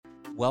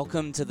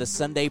Welcome to the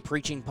Sunday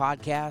Preaching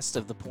Podcast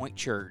of the Point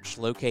Church,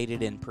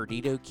 located in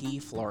Perdido Key,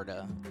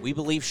 Florida. We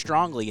believe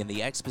strongly in the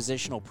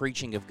expositional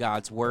preaching of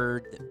God's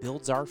Word that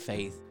builds our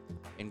faith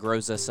and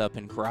grows us up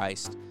in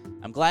Christ.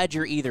 I'm glad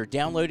you're either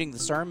downloading the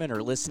sermon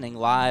or listening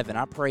live, and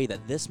I pray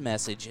that this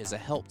message is a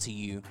help to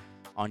you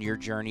on your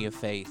journey of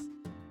faith.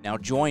 Now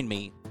join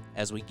me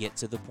as we get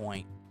to the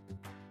point.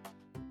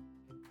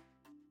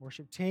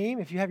 Worship team,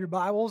 if you have your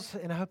Bibles,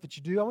 and I hope that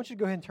you do, I want you to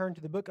go ahead and turn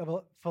to the book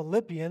of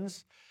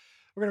Philippians.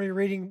 We're going to be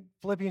reading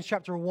Philippians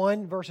chapter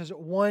 1, verses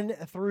 1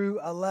 through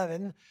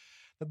 11.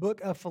 The book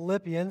of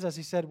Philippians, as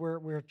he said,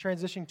 we're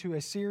transitioning to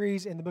a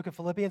series in the book of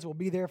Philippians. We'll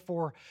be there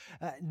for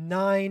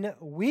 9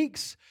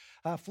 weeks.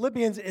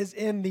 Philippians is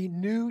in the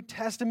New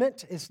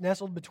Testament. It's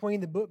nestled between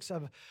the books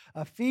of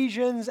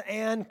Ephesians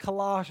and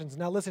Colossians.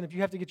 Now listen, if you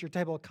have to get your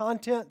table of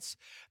contents,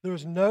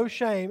 there's no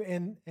shame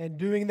in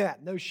doing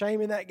that. No shame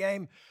in that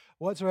game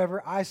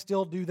whatsoever. I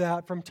still do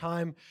that from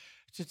time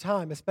to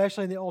time,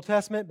 especially in the Old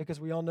Testament, because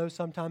we all know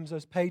sometimes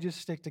those pages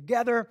stick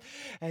together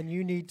and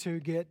you need to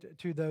get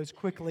to those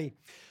quickly.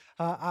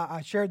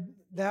 I shared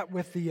that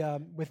with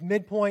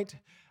Midpoint,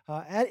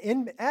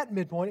 at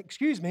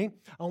Midpoint,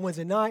 on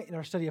Wednesday night in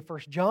our study of 1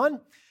 John.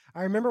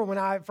 I remember when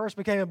I first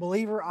became a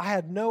believer, I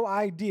had no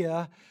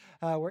idea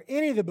where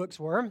any of the books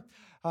were.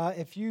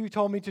 If you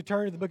told me to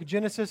turn to the book of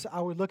Genesis, I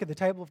would look at the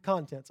table of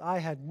contents. I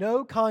had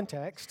no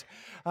context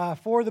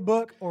for the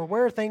book or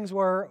where things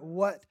were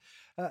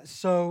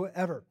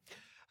whatsoever.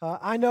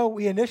 I know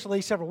we initially,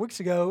 several weeks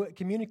ago,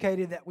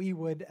 communicated that we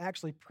would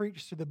actually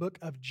preach through the book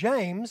of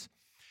James.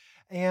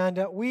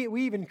 And we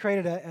even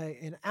created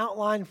an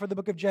outline for the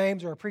book of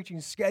James, or a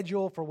preaching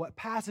schedule for what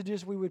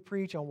passages we would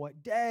preach on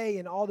what day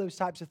and all those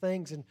types of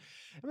things. And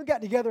we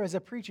got together as a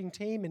preaching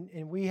team,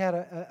 and we had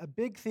a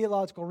big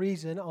theological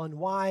reason on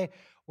why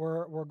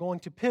we're going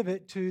to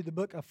pivot to the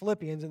book of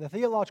Philippians. And the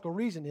theological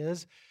reason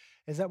is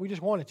that we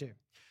just wanted to.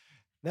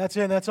 That's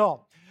it, that's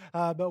all.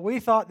 But we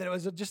thought that it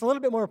was just a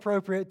little bit more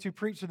appropriate to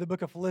preach through the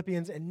book of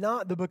Philippians and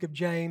not the book of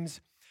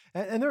James.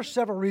 And there's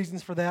several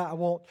reasons for that. I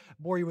won't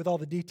bore you with all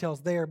the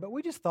details there, but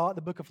we just thought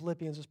the book of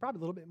Philippians was probably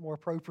a little bit more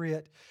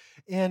appropriate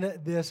in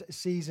this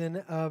season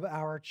of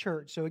our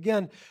church. So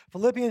again,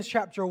 Philippians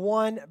chapter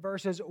 1,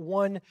 verses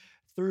 1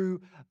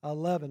 through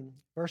 11.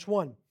 Verse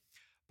 1,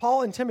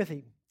 Paul and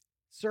Timothy,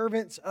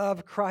 servants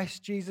of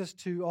Christ Jesus,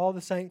 to all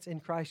the saints in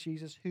Christ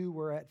Jesus who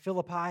were at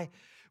Philippi,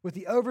 with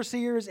the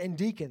overseers and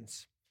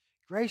deacons.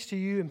 Grace to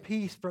you and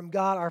peace from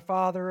God our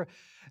Father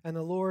and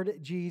the Lord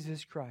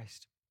Jesus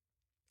Christ.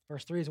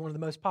 Verse 3 is one of the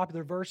most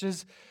popular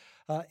verses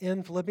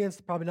in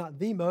Philippians, probably not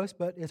the most,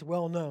 but it's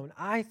well known.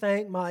 I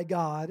thank my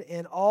God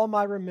in all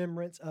my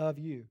remembrance of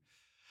you,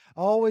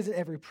 always in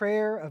every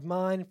prayer of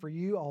mine for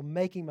you, all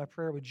making my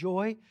prayer with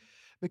joy,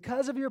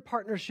 because of your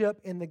partnership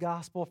in the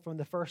gospel from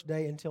the first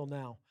day until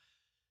now.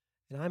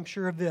 And I'm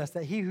sure of this,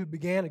 that he who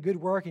began a good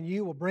work in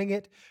you will bring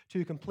it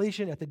to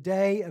completion at the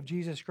day of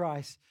Jesus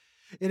Christ.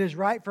 It is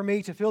right for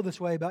me to feel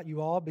this way about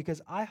you all,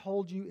 because I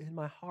hold you in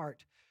my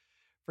heart.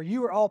 For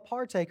you are all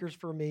partakers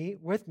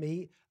with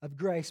me of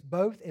grace,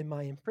 both in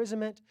my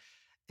imprisonment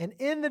and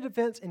in the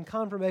defense and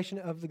confirmation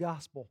of the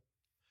gospel.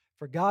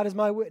 For God is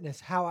my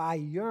witness, how I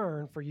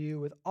yearn for you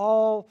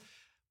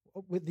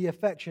with the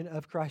affection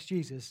of Christ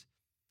Jesus.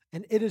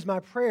 And it is my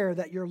prayer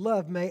that your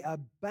love may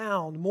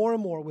abound more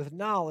and more with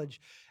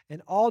knowledge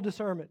and all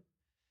discernment,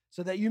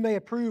 so that you may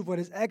approve what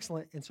is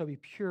excellent and so be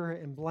pure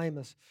and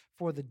blameless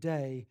for the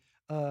day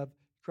of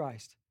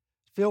Christ,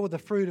 filled with the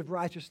fruit of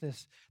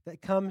righteousness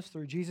that comes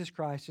through Jesus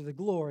Christ to the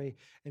glory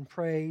and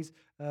praise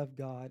of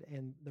God.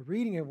 And the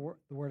reading of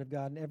the Word of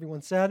God, and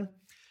everyone said,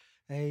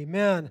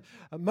 amen.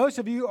 Most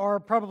of you are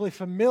probably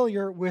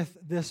familiar with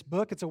this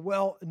book. It's a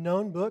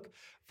well-known book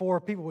for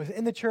people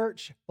within the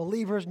church,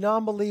 believers,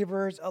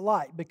 non-believers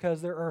alike,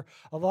 because there are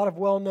a lot of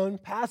well-known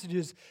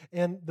passages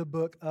in the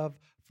book of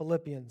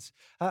Philippians.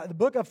 The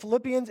book of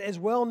Philippians is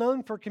well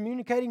known for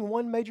communicating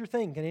one major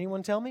thing. Can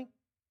anyone tell me?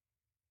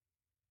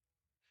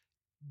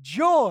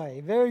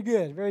 Joy. Very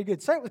good, very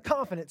good. Say it with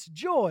confidence.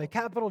 Joy,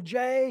 capital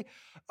J-O-Y.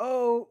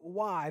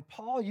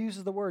 Paul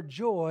uses the word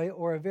joy,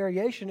 or a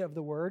variation of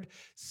the word,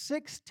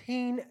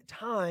 16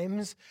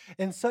 times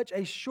in such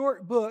a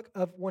short book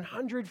of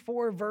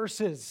 104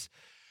 verses.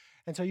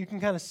 And so you can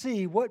kind of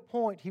see what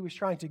point he was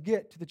trying to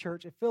get to the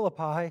church at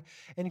Philippi,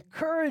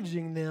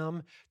 encouraging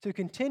them to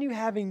continue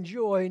having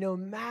joy no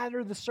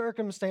matter the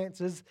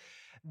circumstances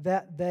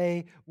that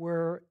they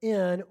were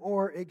in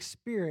or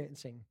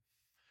experiencing.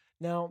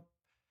 Now,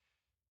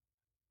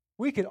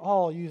 we could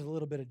all use a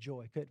little bit of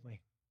joy, couldn't we?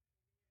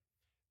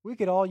 We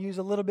could all use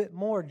a little bit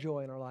more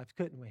joy in our lives,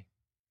 couldn't we?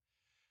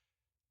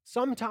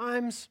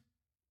 Sometimes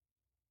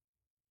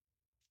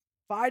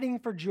fighting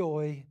for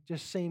joy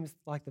just seems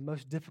like the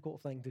most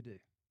difficult thing to do.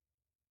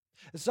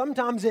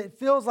 Sometimes it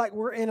feels like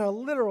we're in a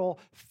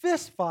literal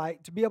fist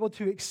fight to be able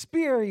to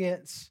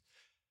experience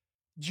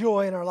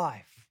joy in our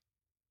life.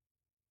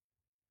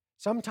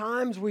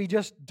 Sometimes we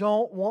just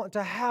don't want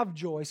to have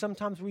joy.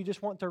 Sometimes we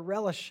just want to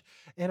relish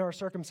in our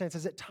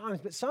circumstances at times,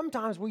 but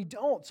sometimes we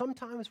don't.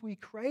 Sometimes we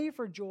crave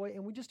for joy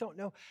and we just don't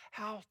know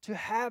how to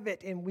have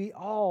it. And we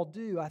all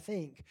do, I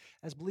think,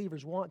 as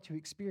believers, want to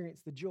experience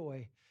the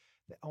joy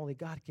that only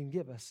God can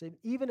give us. And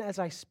even as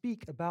I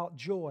speak about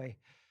joy,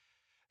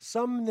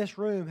 some in this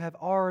room have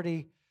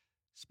already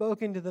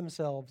spoken to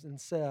themselves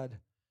and said,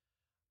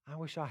 I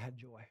wish I had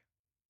joy.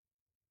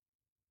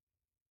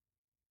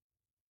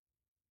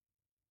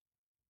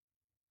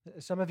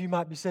 Some of you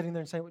might be sitting there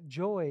and saying, well,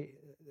 joy,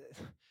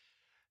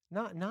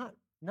 not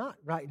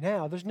right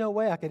now. There's no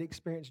way I could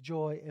experience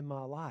joy in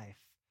my life.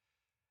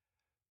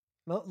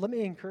 Well, let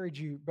me encourage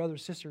you,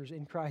 brothers and sisters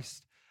in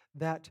Christ,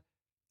 that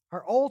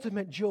our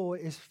ultimate joy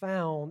is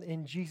found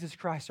in Jesus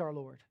Christ our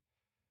Lord.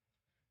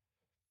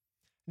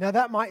 Now,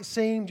 that might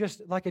seem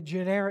just like a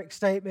generic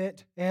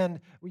statement, and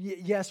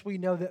yes, we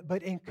know that,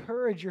 but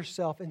encourage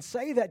yourself and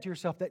say that to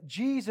yourself, that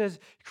Jesus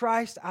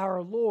Christ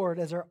our Lord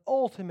is our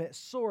ultimate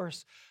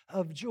source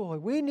of joy.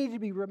 We need to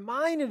be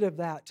reminded of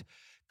that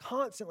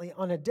constantly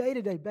on a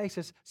day-to-day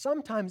basis,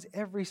 sometimes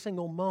every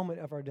single moment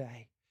of our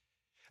day,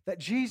 that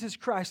Jesus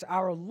Christ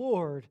our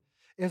Lord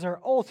is our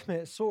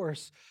ultimate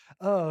source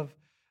of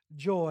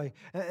joy.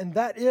 And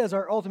that is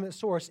our ultimate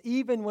source,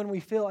 even when we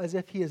feel as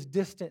if He is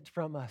distant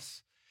from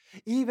us.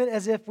 Even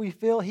as if we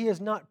feel He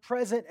is not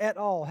present at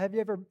all. Have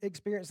you ever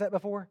experienced that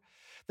before?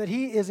 That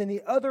He is in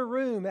the other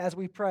room as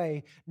we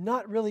pray,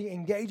 not really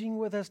engaging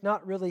with us,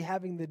 not really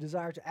having the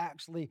desire to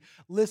actually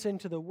listen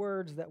to the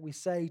words that we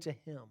say to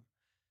Him.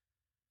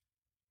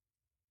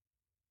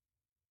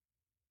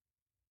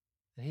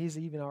 And He's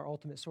even our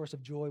ultimate source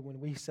of joy when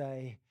we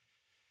say,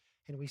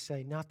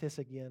 not this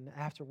again,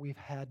 after we've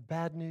had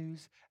bad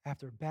news,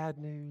 after bad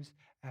news,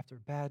 after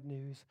bad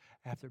news,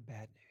 after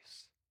bad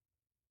news.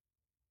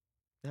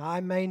 Now,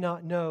 I may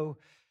not know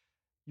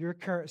your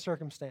current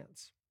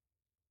circumstance.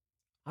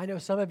 I know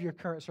some of your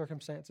current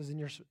circumstances in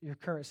your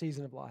current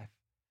season of life.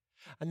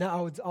 And now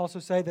I would also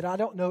say that I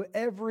don't know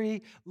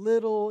every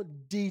little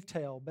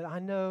detail, but I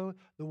know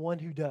the one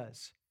who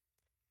does.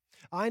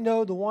 I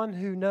know the one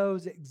who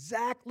knows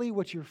exactly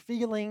what you're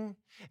feeling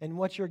and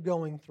what you're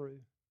going through.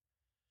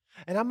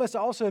 And I must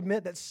also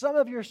admit that some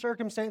of your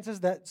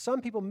circumstances that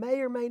some people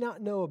may or may not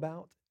know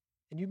about,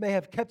 and you may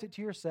have kept it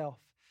to yourself,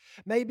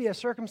 may be a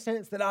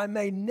circumstance that I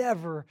may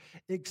never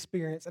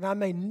experience, and I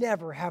may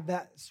never have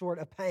that sort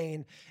of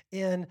pain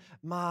in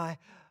my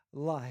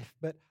life.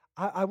 But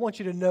I want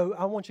you to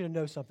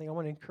know something. I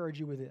want to encourage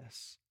you with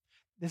this.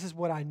 This is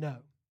what I know.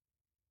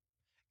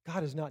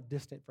 God is not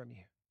distant from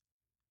you.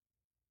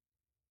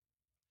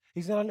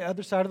 He's not on the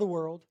other side of the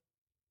world.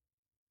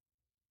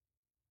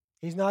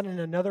 He's not in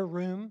another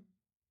room.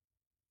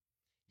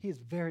 He is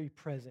very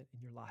present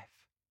in your life.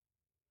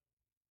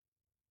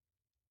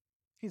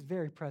 He's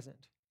very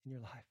present in your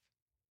life.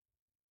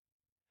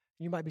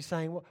 You might be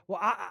saying, well,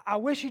 I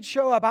wish He'd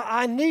show up.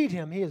 I need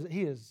Him. He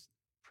is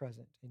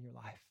present in your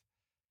life.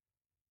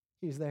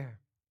 He's there.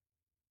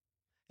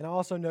 And I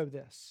also know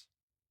this.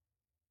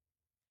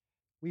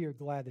 We are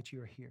glad that you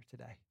are here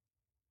today,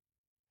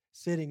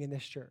 sitting in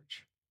this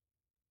church.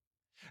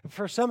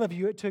 For some of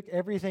you, it took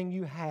everything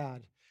you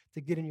had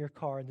to get in your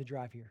car and to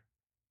drive here.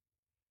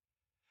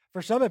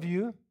 For some of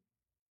you,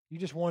 you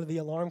just wanted the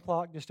alarm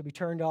clock just to be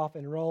turned off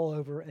and roll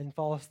over and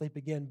fall asleep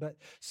again. But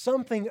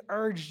something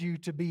urged you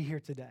to be here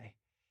today.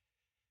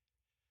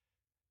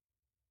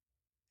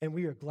 And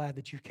we are glad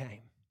that you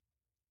came.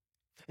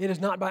 It is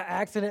not by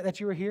accident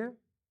that you are here.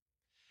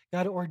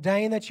 God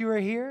ordained that you are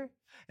here.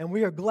 And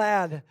we are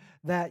glad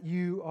that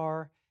you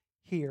are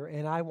here.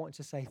 And I want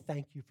to say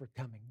thank you for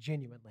coming,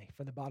 genuinely,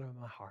 from the bottom of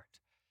my heart.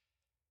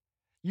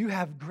 You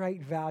have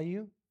great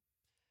value,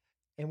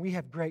 and we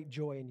have great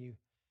joy in you.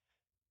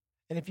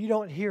 And if you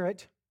don't hear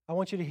it, I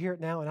want you to hear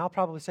it now, and I'll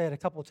probably say it a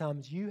couple of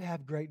times. You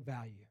have great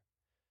value.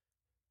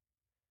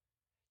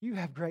 You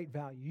have great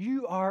value.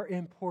 You are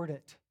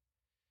important.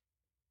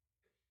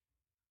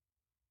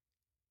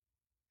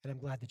 And I'm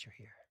glad that you're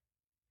here.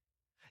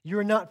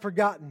 You're not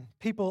forgotten.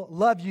 People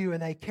love you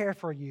and they care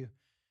for you.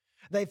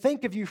 They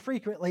think of you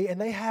frequently and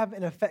they have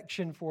an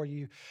affection for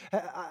you.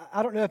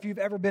 I don't know if you've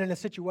ever been in a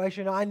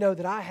situation. I know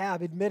that I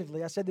have,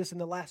 admittedly. I said this in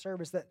the last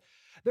service, that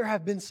there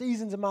have been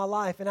seasons in my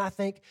life and I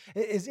think,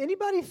 is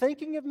anybody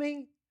thinking of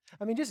me?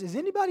 I mean, just is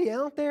anybody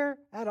out there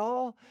at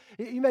all?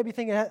 You may be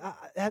thinking,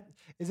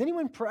 is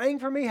anyone praying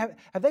for me?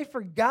 Have they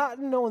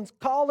forgotten? No one's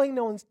calling,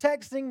 no one's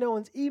texting, no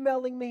one's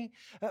emailing me.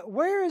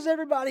 Where is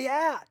everybody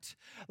at?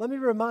 Let me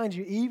remind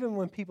you, even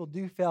when people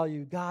do fail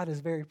you, God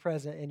is very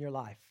present in your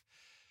life.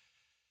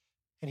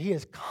 And He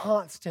is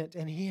constant,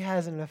 and He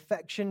has an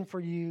affection for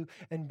you.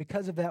 And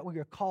because of that, we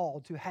are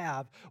called to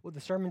have what the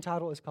sermon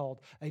title is called,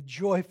 a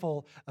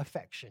joyful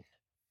affection.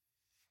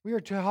 We are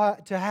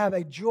to have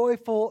a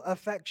joyful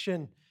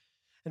affection.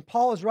 And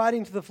Paul is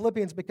writing to the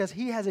Philippians because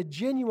he has a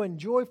genuine,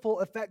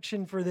 joyful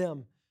affection for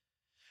them.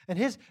 And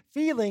his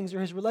feelings or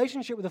his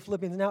relationship with the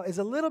Philippians now is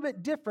a little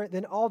bit different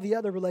than all the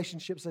other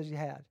relationships that he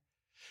had.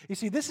 You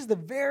see, this is the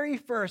very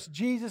first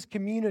Jesus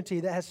community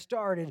that has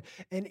started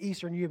in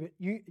Eastern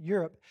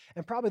Europe,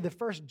 and probably the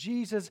first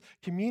Jesus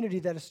community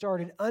that has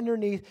started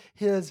underneath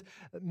his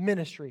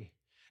ministry.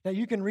 Now,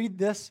 you can read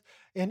this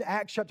in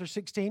Acts chapter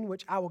 16,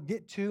 which I will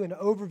get to an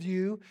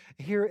overview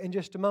here in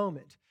just a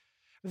moment.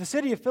 The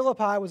city of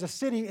Philippi was a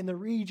city in the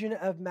region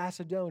of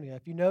Macedonia.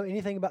 If you know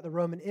anything about the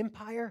Roman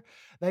Empire,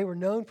 they were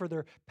known for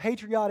their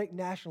patriotic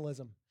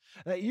nationalism.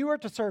 That you were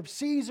to serve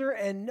Caesar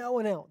and no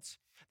one else.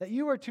 That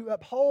you were to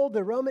uphold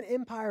the Roman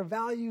Empire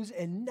values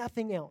and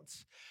nothing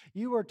else.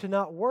 You were to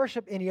not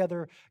worship any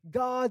other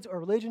gods or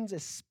religions,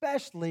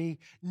 especially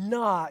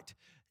not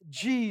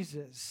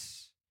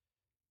Jesus.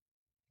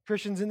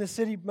 Christians in this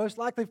city most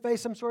likely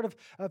face some sort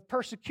of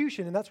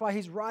persecution, and that's why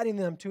he's writing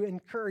them to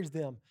encourage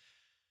them.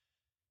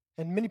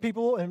 And many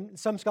people and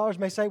some scholars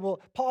may say,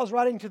 well, Paul's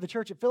writing to the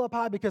church at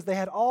Philippi because they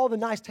had all the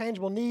nice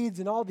tangible needs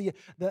and all the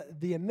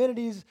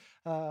amenities,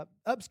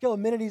 upscale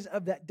amenities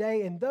of that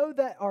day. And though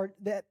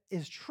that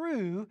is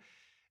true,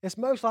 it's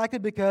most likely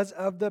because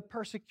of the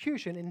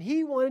persecution. And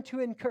he wanted to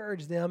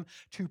encourage them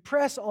to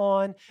press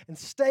on and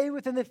stay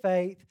within the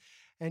faith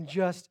and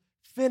just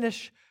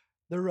finish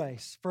the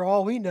race. For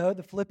all we know,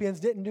 the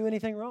Philippians didn't do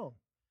anything wrong.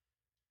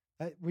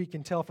 We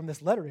can tell from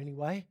this letter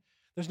anyway.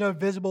 There's no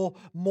visible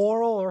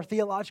moral or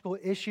theological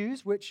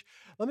issues, which,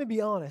 let me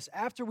be honest,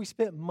 after we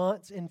spent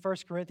months in 1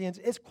 Corinthians,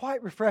 it's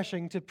quite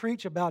refreshing to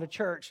preach about a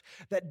church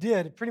that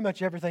did pretty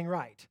much everything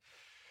right,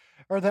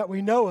 or that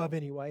we know of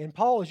anyway. And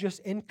Paul is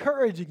just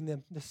encouraging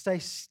them to stay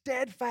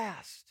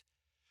steadfast.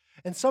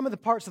 And some of the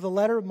parts of the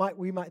letter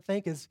we might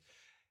think is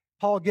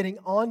Paul getting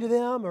on to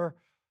them,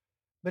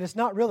 but it's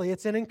not really.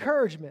 It's an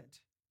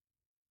encouragement.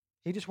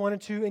 He just wanted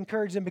to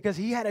encourage them because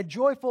he had a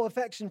joyful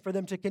affection for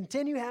them to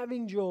continue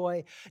having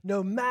joy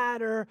no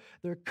matter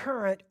their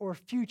current or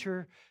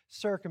future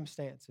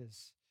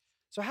circumstances.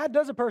 So how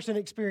does a person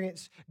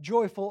experience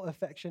joyful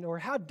affection, or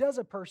how does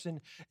a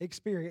person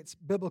experience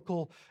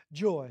biblical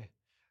joy?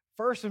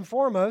 First and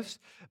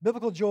foremost,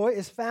 biblical joy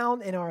is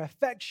found in our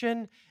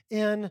affection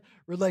in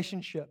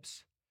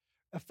relationships.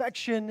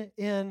 Affection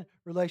in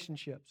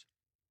relationships.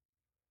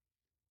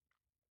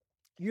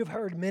 You've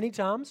heard many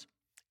times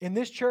in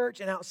this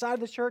church and outside of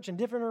this church in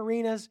different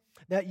arenas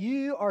that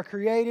you are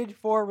created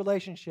for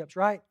relationships,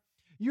 right?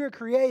 You are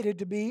created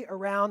to be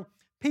around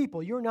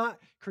people. You're not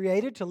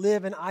created to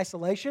live in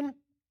isolation.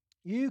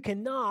 You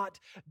cannot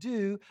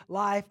do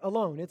life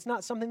alone. It's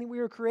not something that we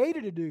were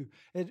created to do,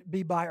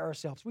 be by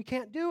ourselves. We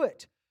can't do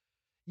it.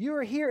 You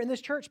are here in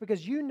this church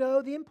because you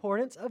know the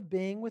importance of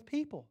being with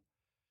people.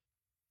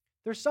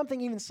 There's something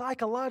even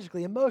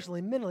psychologically,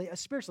 emotionally, mentally,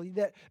 spiritually,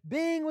 that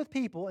being with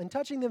people and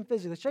touching them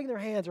physically, shaking their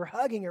hands or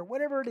hugging or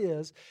whatever it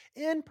is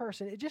in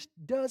person, it just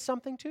does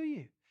something to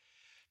you.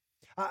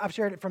 I've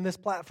shared it from this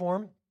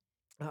platform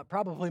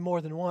probably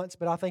more than once,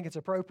 but I think it's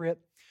appropriate.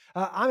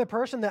 I'm a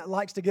person that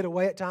likes to get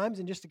away at times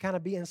and just to kind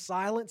of be in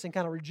silence and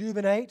kind of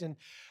rejuvenate. And,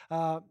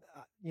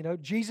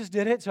 Jesus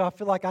did it, so I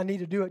feel like I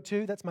need to do it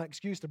too. That's my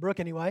excuse to Brooke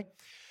anyway.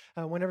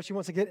 Whenever she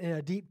wants to get in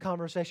a deep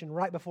conversation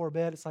right before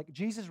bed, it's like,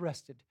 Jesus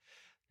rested.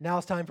 Now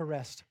it's time for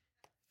rest.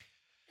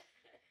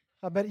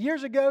 But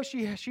years ago,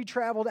 she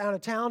traveled out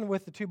of town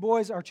with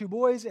our two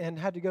boys, and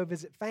had to go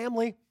visit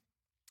family.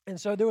 And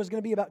so there was going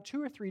to be about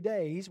 2 or 3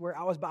 days where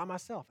I was by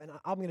myself. And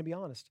I'm going to be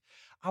honest,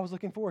 I was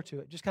looking forward to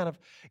it. Just kind of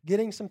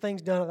getting some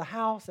things done at the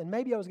house. And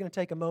maybe I was going to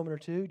take a moment or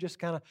two, just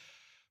kind of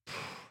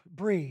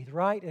breathe,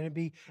 right? And it'd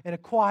be in a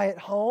quiet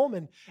home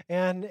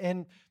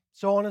and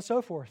so on and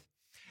so forth.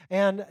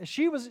 And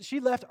she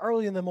left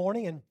early in the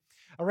morning, and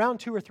around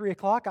 2 or 3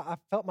 o'clock, I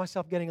felt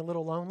myself getting a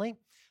little lonely.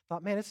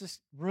 Thought, man, this is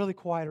really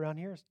quiet around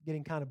here. It's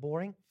getting kind of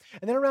boring.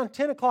 And then around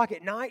 10 o'clock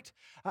at night,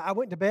 I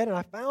went to bed, and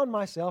I found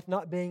myself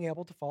not being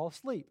able to fall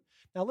asleep.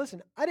 Now,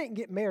 listen, I didn't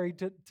get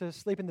married to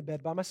sleep in the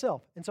bed by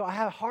myself. And so I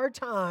had a hard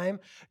time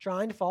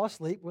trying to fall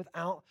asleep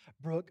without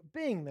Brooke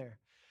being there.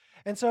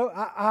 And so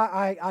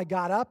I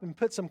got up and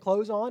put some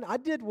clothes on. I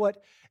did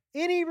what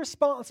any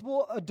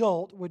responsible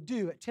adult would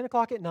do at 10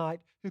 o'clock at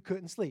night who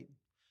couldn't sleep.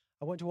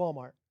 I went to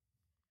Walmart.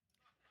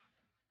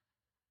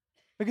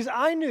 Because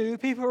I knew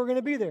people were going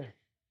to be there.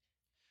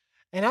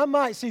 And I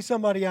might see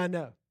somebody I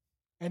know,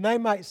 and they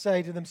might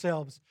say to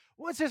themselves,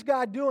 what's this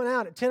guy doing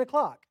out at 10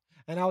 o'clock?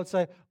 And I would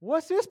say,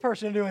 what's this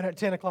person doing at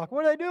 10 o'clock?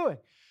 What are they doing?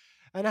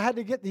 And I had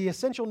to get the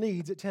essential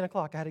needs at 10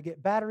 o'clock. I had to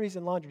get batteries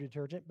and laundry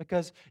detergent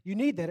because you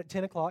need that at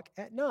 10 o'clock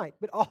at night.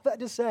 But all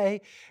that to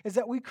say is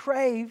that we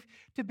crave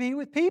to be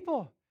with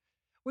people.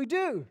 We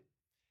do.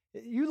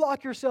 You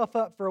lock yourself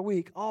up for a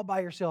week all by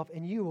yourself,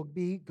 and you will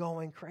be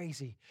going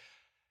crazy.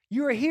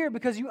 You are here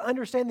because you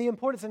understand the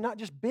importance of not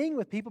just being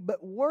with people,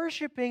 but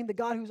worshiping the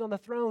God who's on the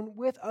throne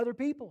with other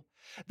people.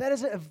 That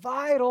is a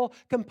vital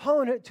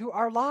component to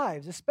our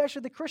lives,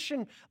 especially the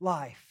Christian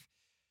life.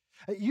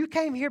 You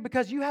came here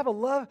because you have a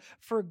love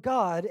for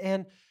God,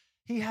 and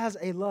He has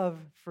a love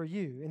for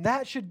you. And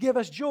that should give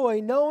us joy,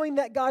 knowing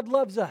that God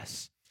loves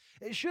us.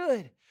 It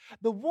should.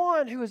 The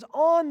one who is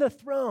on the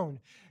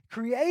throne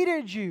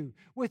created you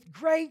with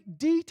great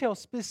detail,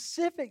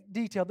 specific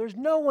detail. There's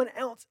no one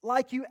else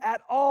like you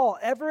at all,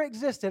 ever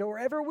existed or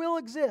ever will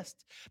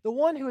exist. The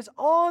one who is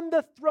on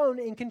the throne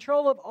in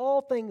control of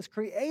all things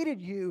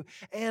created you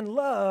and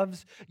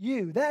loves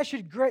you. That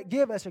should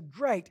give us a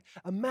great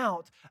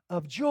amount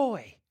of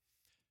joy.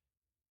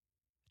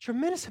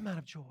 Tremendous amount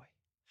of joy.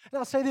 And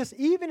I'll say this,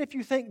 even if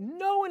you think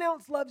no one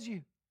else loves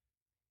you,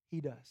 He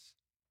does.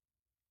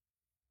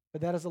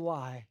 But that is a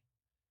lie,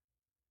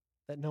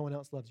 that no one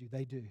else loves you.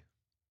 They do.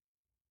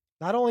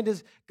 Not only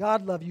does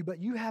God love you, but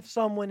you have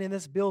someone in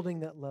this building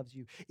that loves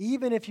you.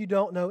 Even if you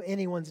don't know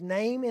anyone's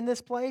name in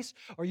this place,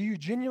 or you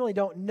genuinely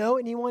don't know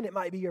anyone, it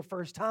might be your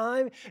first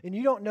time, and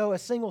you don't know a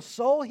single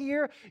soul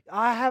here,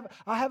 I have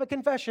a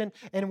confession,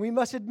 and we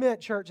must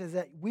admit, church, is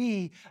that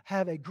we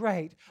have a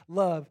great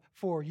love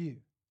for you.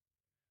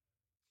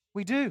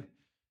 We do.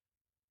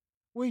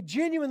 We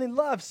genuinely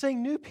love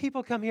seeing new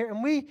people come here,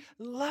 and we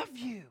love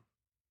you.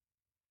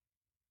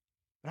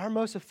 But our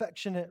most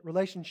affectionate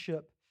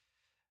relationship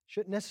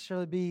shouldn't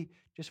necessarily be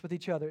just with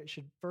each other. It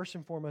should first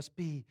and foremost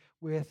be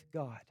with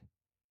God.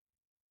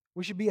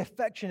 We should be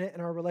affectionate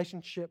in our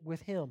relationship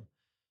with Him.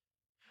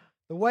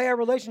 The way our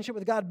relationship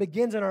with God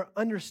begins in our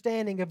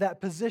understanding of that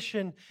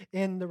position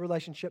in the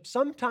relationship.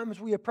 Sometimes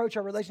we approach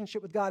our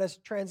relationship with God as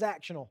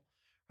transactional,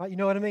 right? You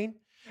know what I mean?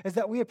 Is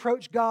that we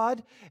approach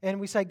God and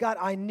we say, God,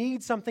 I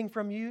need something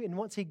from you. And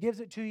once He gives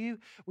it to you,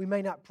 we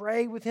may not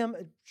pray with Him,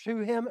 to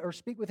Him, or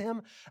speak with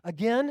Him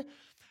again.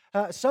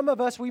 Some of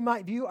us, we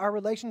might view our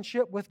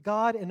relationship with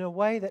God in a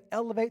way that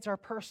elevates our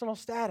personal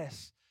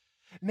status,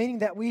 meaning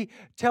that we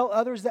tell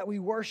others that we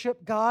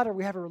worship God or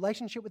we have a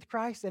relationship with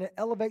Christ, and it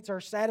elevates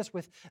our status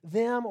with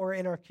them or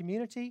in our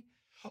community.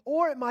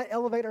 Or it might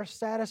elevate our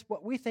status,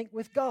 what we think,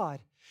 with God.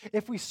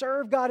 If we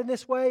serve God in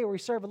this way, or we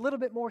serve a little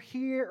bit more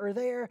here or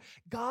there,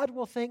 God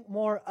will think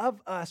more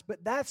of us.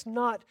 But that's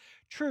not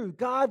true.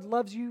 God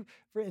loves you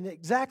in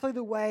exactly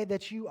the way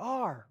that you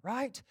are,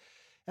 right?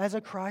 As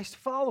a Christ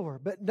follower.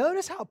 But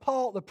notice how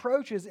Paul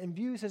approaches and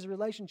views his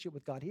relationship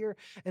with God. Here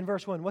in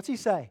verse 1, what's he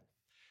say?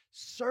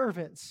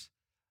 Servants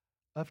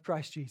of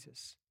Christ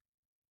Jesus.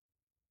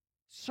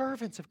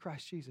 Servants of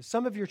Christ Jesus.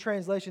 Some of your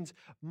translations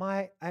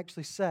might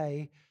actually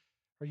say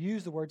or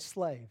use the word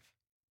slave.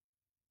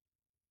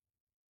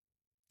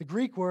 The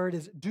Greek word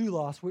is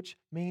doulos, which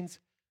means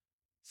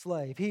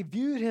slave. He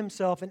viewed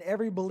himself and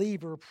every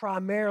believer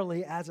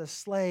primarily as a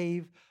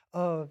slave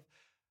of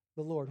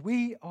the Lord.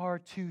 We are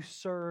to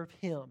serve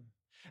Him,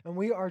 and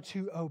we are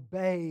to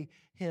obey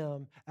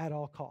Him at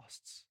all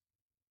costs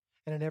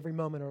and in every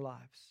moment of our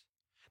lives.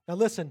 Now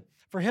listen,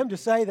 for him to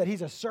say that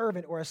he's a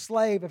servant or a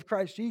slave of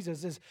Christ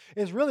Jesus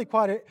is really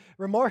quite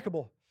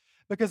remarkable,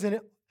 because in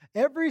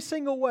every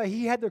single way,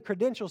 he had the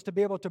credentials to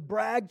be able to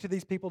brag to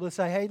these people to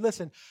say, hey,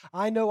 listen,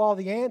 I know all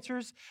the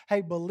answers.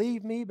 Hey,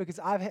 believe me, because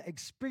I've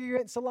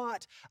experienced a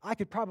lot. I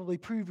could probably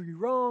prove you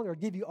wrong or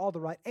give you all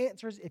the right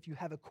answers. If you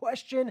have a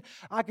question,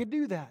 I could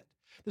do that.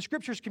 The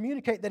Scriptures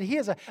communicate that he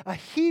is a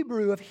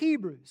Hebrew of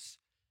Hebrews.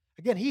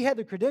 Again, he had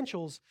the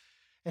credentials,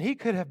 and he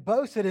could have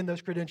boasted in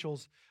those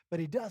credentials, but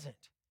he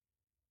doesn't.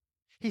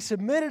 He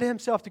submitted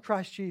himself to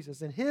Christ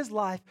Jesus, and his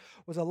life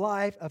was a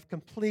life of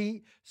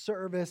complete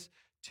service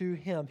to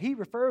Him. He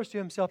refers to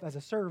himself as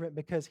a servant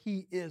because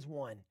he is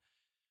one.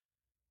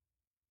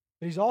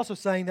 But he's also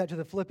saying that to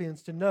the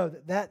Philippians to know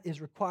that that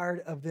is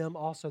required of them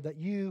also, that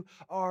you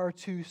are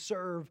to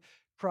serve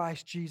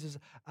Christ Jesus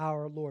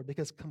our Lord,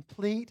 because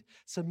complete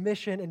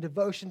submission and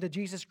devotion to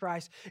Jesus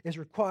Christ is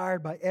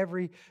required by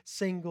every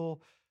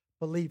single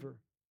believer.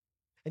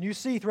 And you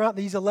see throughout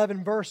these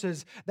 11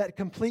 verses that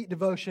complete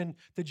devotion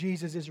to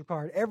Jesus is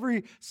required.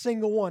 Every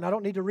single one. I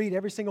don't need to read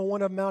every single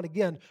one of them out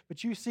again,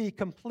 but you see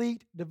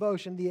complete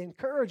devotion, the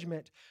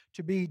encouragement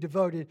to be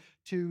devoted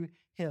to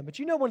Him. But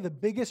you know one of the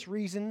biggest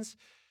reasons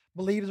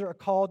believers are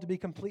called to be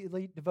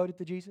completely devoted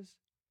to Jesus?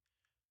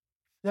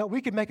 Now,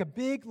 we could make a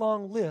big,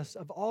 long list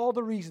of all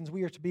the reasons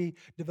we are to be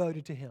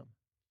devoted to Him.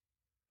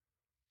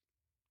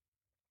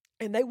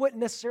 And they wouldn't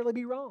necessarily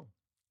be wrong.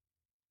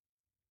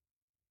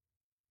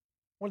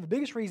 One of the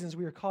biggest reasons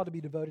we are called to be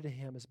devoted to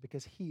Him is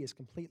because He is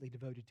completely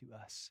devoted to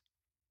us.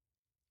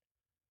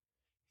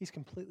 He's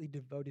completely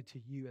devoted to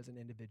you as an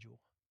individual.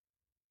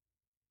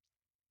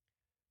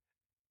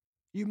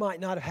 You might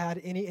not have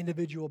had any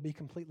individual be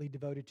completely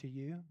devoted to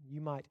you.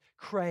 You might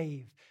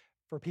crave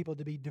for people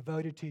to be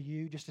devoted to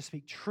you, just to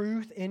speak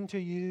truth into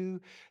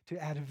you, to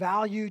add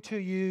value to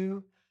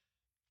you.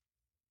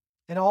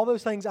 And all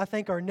those things I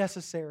think are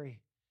necessary.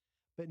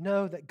 But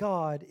know that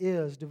God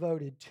is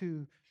devoted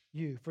to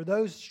you. For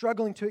those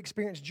struggling to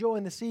experience joy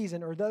in the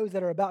season, or those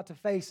that are about to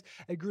face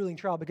a grueling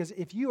trial, because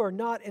if you are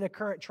not in a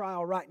current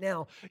trial right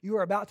now, you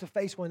are about to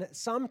face one at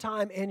some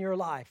time in your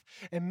life.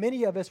 And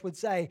many of us would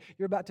say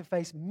you're about to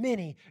face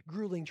many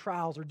grueling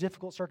trials or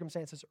difficult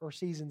circumstances or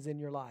seasons in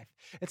your life.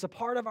 It's a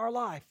part of our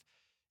life.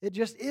 It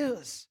just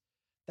is.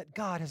 That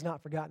God has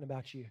not forgotten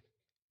about you.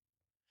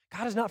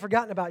 God has not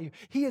forgotten about you.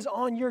 He is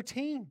on your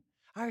team.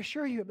 I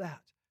assure you of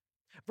that.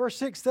 Verse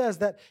 6 says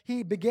that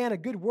He began a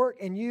good work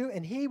in you,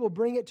 and He will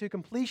bring it to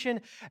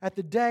completion at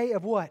the day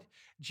of what?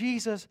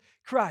 Jesus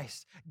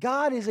Christ.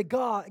 God is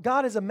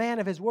a man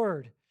of His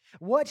word.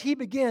 What He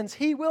begins,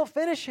 He will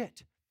finish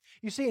it.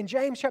 You see in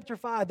James chapter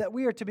 5 that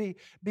we are to be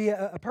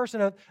a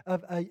person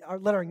of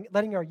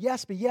letting our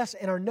yes be yes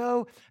and our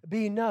no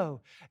be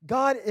no.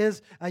 God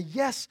is a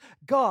yes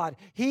God.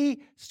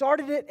 He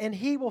started it and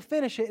He will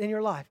finish it in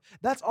your life.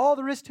 That's all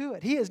there is to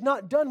it. He is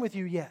not done with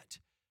you yet.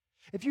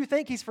 If you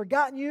think He's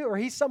forgotten you or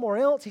He's somewhere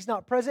else, He's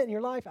not present in your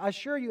life, I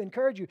assure you,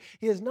 encourage you,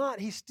 He is not.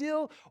 He's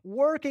still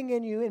working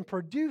in you and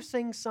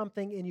producing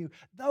something in you.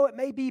 Though it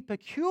may be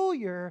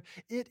peculiar,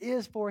 it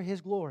is for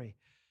His glory.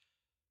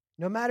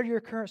 No matter your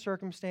current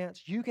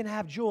circumstance, you can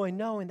have joy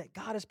knowing that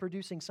God is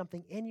producing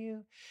something in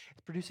you,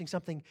 He's producing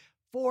something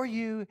for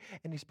you,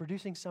 and He's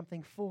producing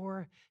something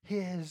for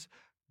His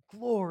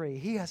glory.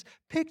 He has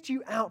picked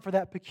you out for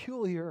that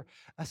peculiar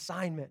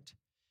assignment.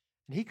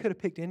 And He could have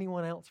picked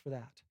anyone else for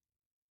that,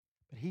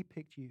 but He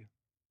picked you.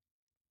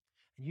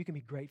 And you can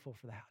be grateful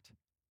for that.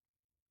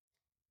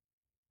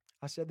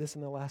 I said this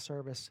in the last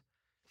service.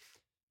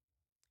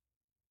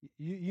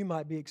 You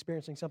might be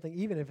experiencing something,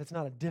 even if it's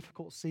not a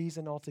difficult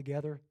season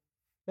altogether.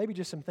 Maybe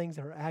just some things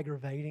that are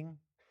aggravating.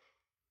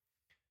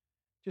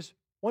 Just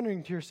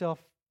wondering to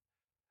yourself,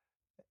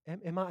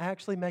 am I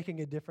actually making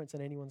a difference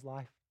in anyone's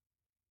life?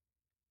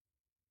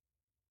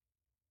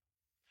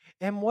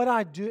 And what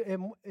I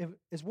do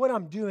is what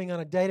I'm doing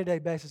on a day-to-day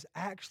basis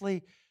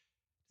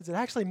does it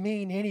actually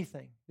mean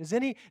anything? Does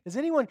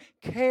anyone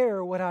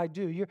care what I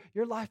do?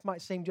 Your life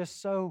might seem just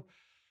so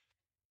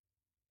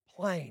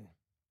plain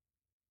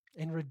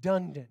and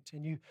redundant,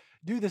 and you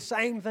do the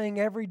same thing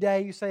every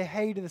day. You say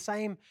hey to the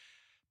same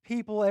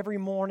people every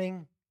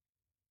morning.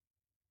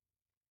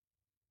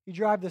 You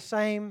drive the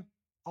same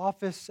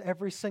office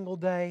every single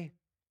day.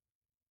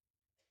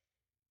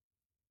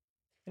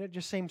 And it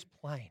just seems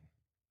plain.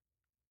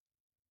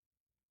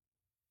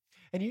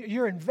 And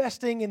you're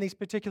investing in these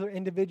particular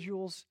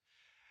individuals,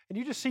 and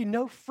you just see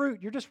no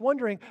fruit. You're just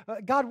wondering,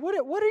 God, what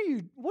are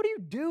you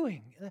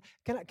doing?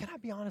 Can I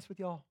be honest with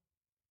y'all?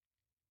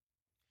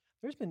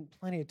 There's been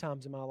plenty of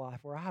times in my life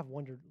where I have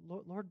wondered,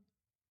 Lord,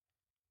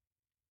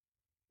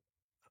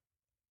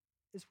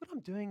 is what I'm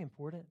doing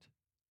important?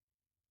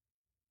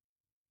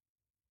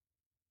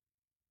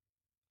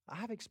 I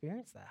have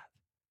experienced that.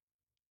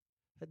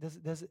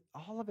 Does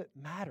all of it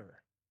matter?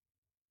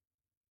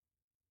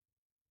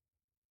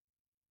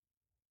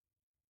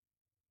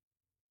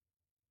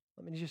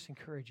 Let me just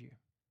encourage you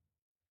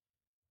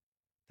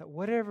that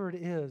whatever it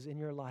is in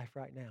your life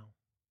right now,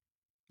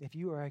 if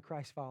you are a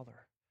Christ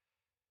follower,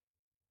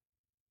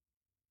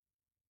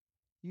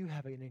 you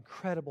have an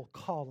incredible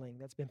calling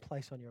that's been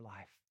placed on your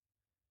life.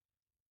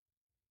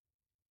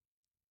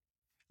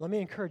 Let me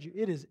encourage you,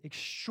 it is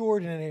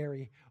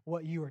extraordinary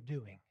what you are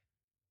doing.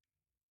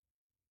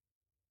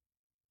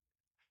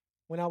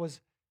 When I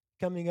was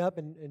coming up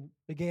and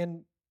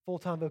began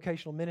full-time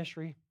vocational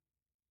ministry,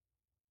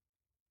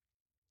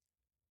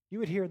 you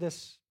would hear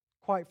this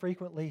quite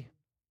frequently.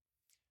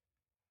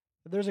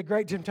 There's a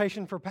great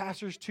temptation for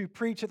pastors to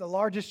preach at the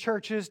largest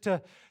churches,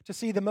 to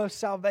see the most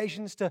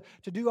salvations, to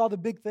do all the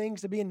big things,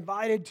 to be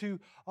invited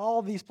to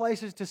all these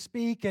places to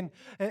speak. And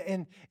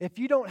if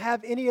you don't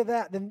have any of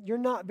that, then you're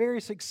not very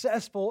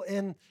successful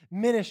in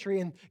ministry,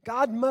 and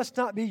God must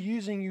not be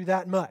using you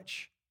that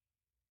much.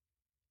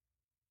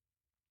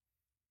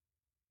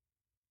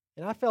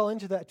 And I fell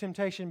into that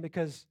temptation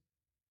because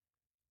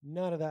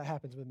none of that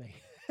happens with me.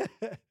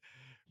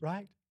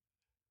 Right?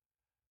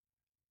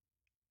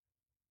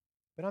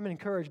 But I'm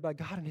encouraged by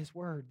God and His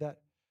Word that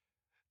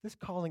this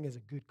calling is a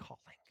good calling.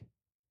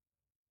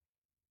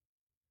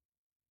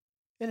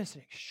 And it's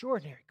an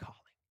extraordinary calling.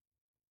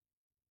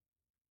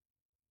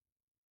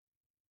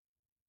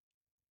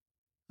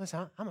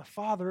 Listen, I'm a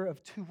father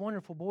of two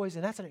wonderful boys,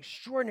 and that's an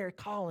extraordinary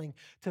calling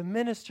to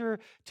minister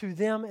to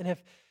them. And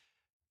if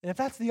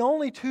that's the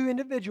only two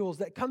individuals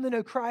that come to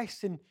know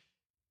Christ, then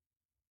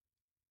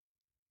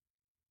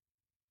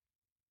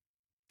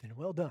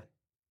well done.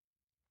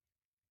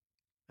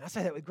 I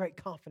say that with great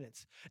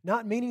confidence,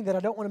 not meaning that I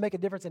don't want to make a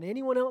difference in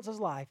anyone else's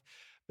life,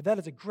 but that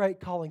is a great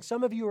calling.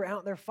 Some of you are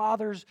out there,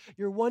 fathers,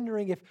 you're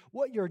wondering if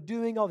what you're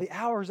doing, all the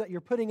hours that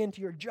you're putting into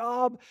your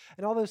job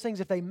and all those things,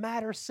 if they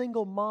matter.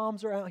 Single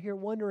moms are out here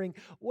wondering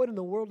what in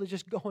the world is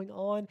just going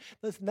on.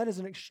 Listen, that is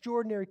an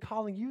extraordinary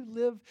calling. You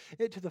live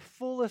it to the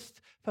fullest,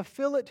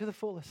 fulfill it to the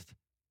fullest.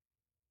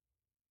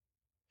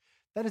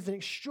 That is an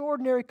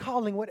extraordinary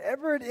calling.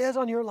 Whatever it is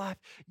on your life,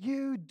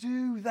 you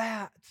do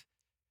that.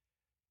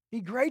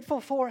 Be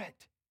grateful for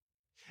it.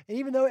 And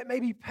even though it may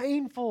be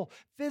painful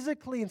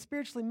physically and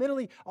spiritually,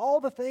 mentally, all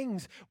the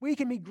things, we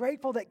can be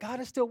grateful that God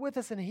is still with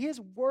us and He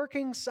is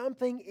working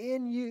something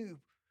in you.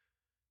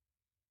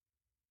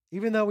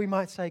 Even though we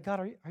might say, God,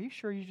 are you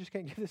sure you just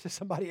can't give this to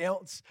somebody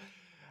else?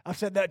 I've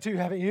said that too,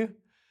 haven't you?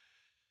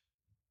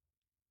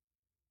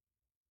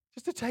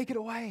 Just to take it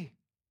away.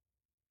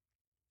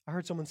 I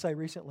heard someone say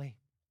recently,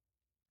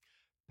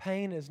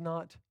 pain is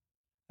not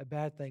a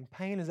bad thing.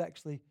 Pain is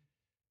actually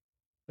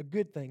a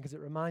good thing because it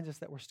reminds us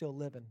that we're still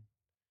living.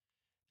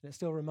 And it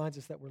still reminds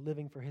us that we're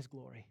living for His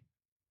glory.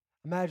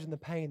 Imagine the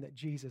pain that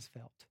Jesus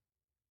felt.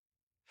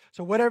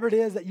 So whatever it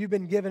is that you've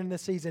been given in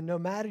this season, no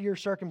matter your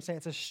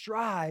circumstances,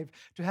 strive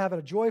to have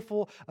a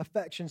joyful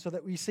affection so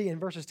that we see in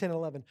verses 10 and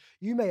 11,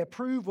 you may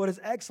approve what is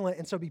excellent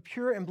and so be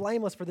pure and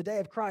blameless for the day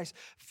of Christ,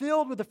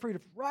 filled with the fruit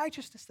of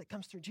righteousness that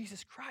comes through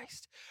Jesus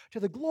Christ to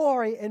the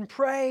glory and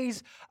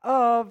praise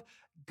of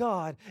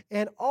God.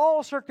 In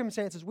all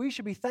circumstances, we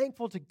should be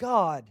thankful to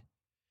God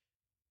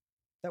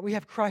that we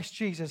have Christ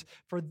Jesus,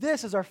 for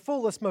this is our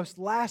fullest, most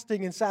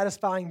lasting and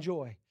satisfying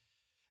joy.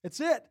 It's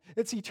it.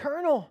 It's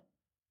eternal.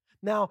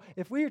 Now,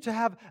 if we are to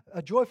have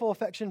a joyful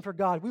affection for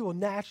God, we will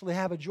naturally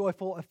have a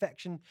joyful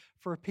affection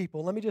for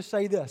people. Let me just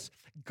say this.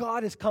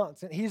 God is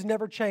constant. He's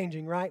never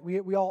changing, right?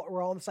 We're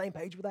all on the same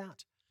page with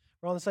that.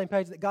 We're on the same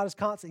page that God is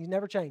constant. He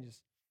never changes.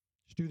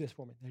 Just do this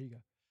for me. There you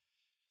go.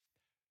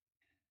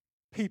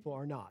 People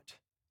are not.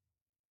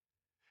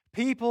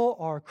 People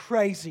are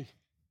crazy.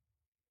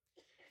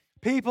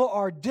 People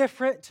are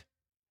different.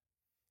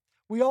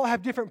 We all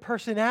have different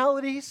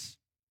personalities.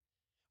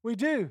 We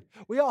do.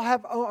 We all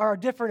have our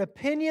different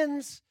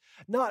opinions.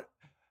 Not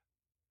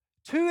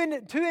two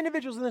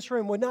individuals in this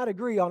room would not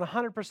agree on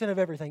 100% of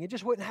everything. It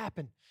just wouldn't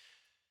happen.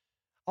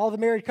 All the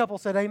married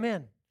couples said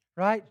amen,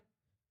 right?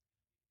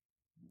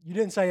 You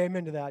didn't say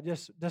amen to that.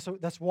 Just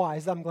that's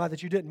wise. I'm glad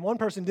that you didn't. One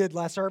person did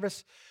last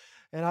service,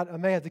 and I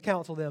may have to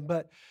counsel them.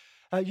 But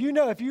you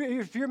know,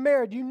 if you're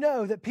married, you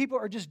know that people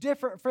are just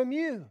different from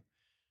you.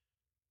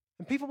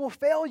 And people will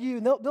fail you,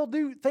 and they'll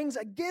do things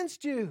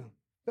against you.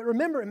 But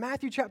remember, in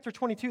Matthew chapter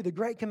 22, the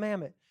great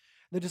commandment,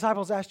 the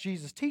disciples asked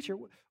Jesus, "Teacher,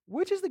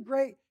 which is the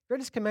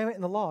greatest commandment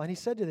in the law?" And He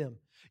said to them,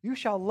 "You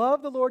shall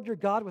love the Lord your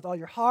God with all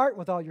your heart,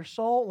 with all your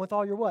soul, and with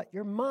all your what?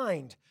 Your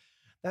mind."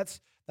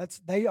 That's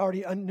they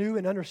already knew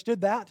and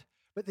understood that.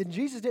 But then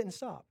Jesus didn't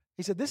stop.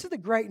 He said, "This is the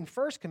great and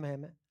first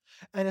commandment,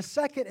 and a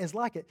second is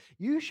like it.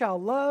 You shall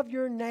love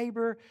your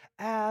neighbor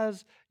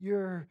as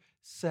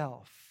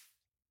yourself."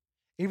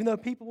 Even though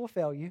people will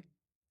fail you,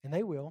 and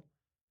they will,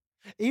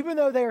 even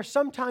though they are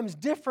sometimes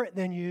different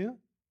than you,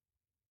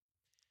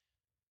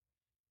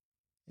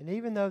 and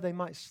even though they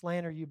might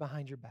slander you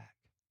behind your back,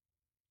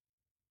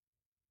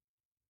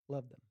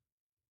 love them.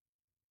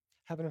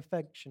 Have an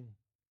affection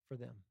for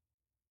them.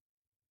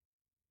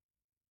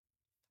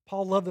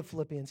 Paul loved the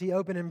Philippians. He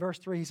opened in verse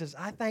 3, he says,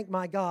 "I thank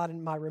my God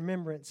in my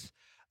remembrance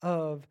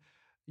of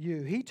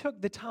you." He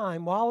took the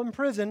time while in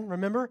prison,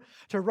 remember,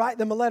 to write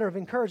them a letter of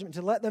encouragement,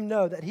 to let them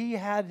know that he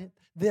had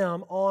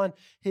them on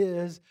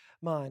his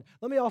mind.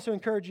 Let me also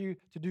encourage you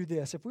to do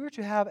this. If we were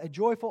to have a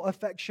joyful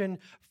affection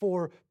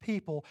for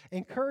people,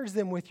 encourage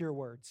them with your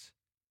words.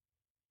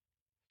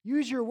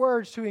 Use your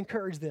words to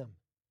encourage them.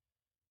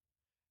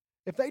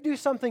 If they do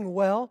something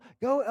well,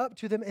 go up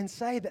to them and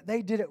say that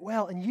they did it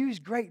well and use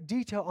great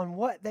detail on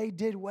what they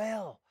did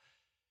well.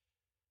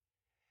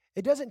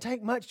 It doesn't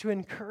take much to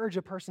encourage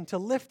a person, to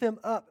lift them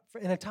up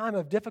in a time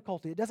of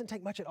difficulty. It doesn't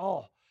take much at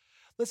all.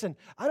 Listen,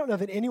 I don't know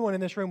that anyone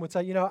in this room would say,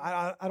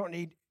 I don't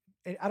need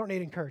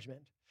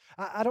encouragement.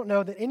 I don't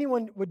know that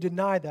anyone would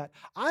deny that.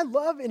 I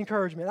love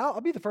encouragement.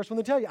 I'll be the first one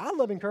to tell you, I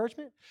love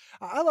encouragement.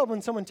 I love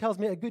when someone tells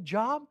me a good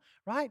job,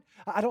 right?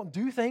 I don't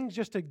do things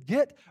just to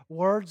get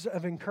words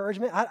of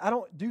encouragement. I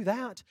don't do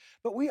that.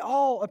 But we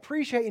all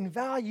appreciate and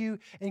value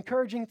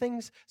encouraging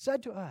things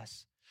said to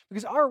us.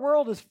 Because our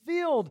world is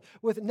filled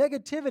with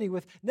negativity,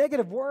 with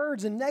negative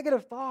words and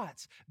negative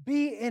thoughts.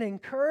 Be an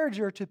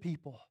encourager to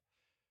people.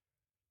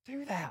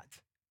 Do that.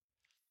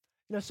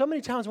 So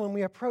many times when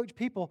we approach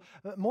people,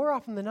 more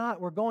often than not,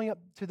 we're going up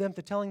to them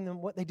to telling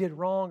them what they did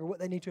wrong or what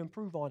they need to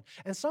improve on.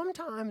 And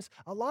sometimes,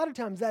 a lot of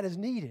times, that is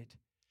needed.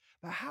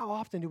 But how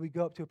often do we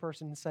go up to a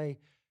person and say,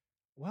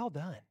 "Well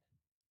done"?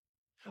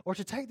 Or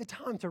to take the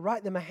time to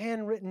write them a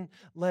handwritten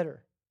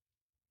letter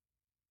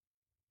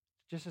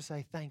just to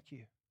say, "Thank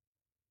you.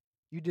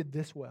 You did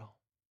this well."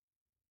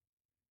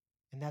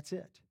 And that's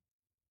it.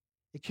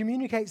 It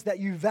communicates that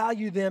you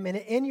value them, and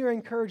in your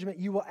encouragement,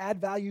 you will add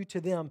value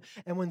to them.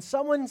 And when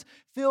someone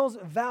feels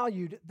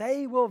valued,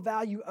 they will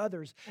value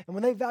others. And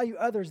when they value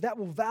others, that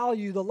will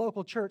value the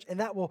local church, and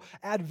that will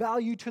add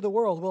value to the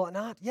world, will it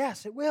not?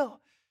 Yes, it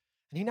will.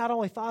 And He not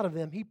only thought of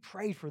them, He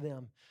prayed for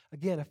them,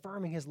 again,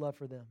 affirming His love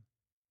for them.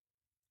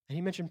 And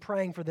He mentioned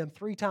praying for them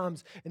 3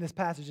 times in this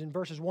passage in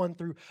verses 1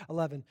 through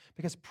 11,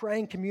 because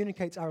praying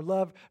communicates our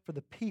love for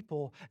the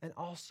people and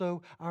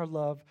also our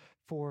love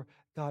for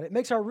God. It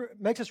makes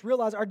us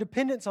realize our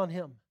dependence on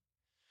Him.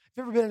 Have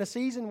you ever been in a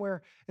season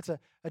where it's a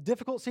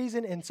difficult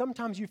season and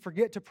sometimes you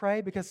forget to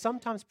pray because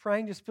sometimes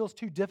praying just feels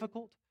too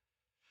difficult?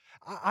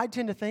 I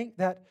tend to think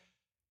that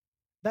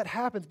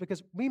happens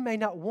because we may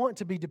not want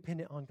to be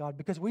dependent on God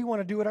because we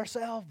want to do it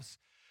ourselves.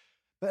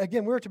 But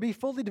again, we're to be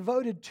fully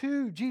devoted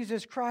to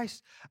Jesus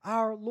Christ,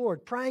 our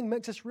Lord. Praying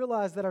makes us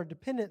realize that our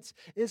dependence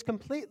is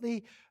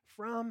completely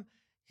from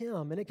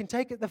Him. And it can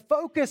take the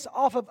focus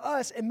off of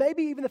us and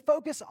maybe even the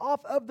focus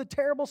off of the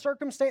terrible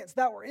circumstance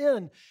that we're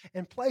in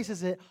and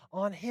places it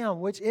on Him,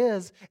 which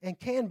is and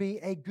can be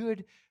a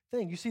good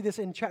thing. You see this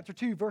in chapter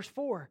 2, verse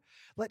 4.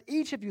 Let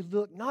each of you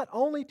look not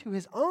only to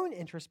his own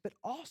interests, but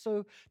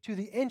also to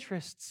the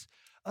interests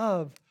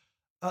of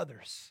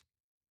others.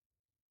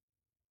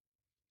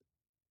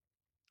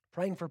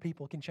 Praying for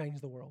people can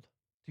change the world.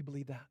 Do you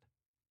believe that?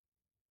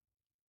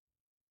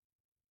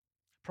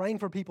 Praying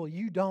for people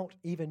you don't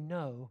even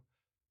know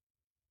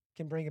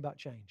can bring about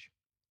change.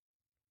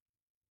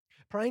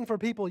 Praying for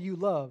people you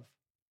love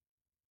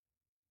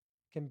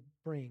can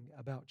bring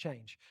about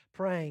change.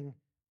 Praying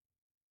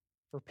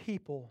for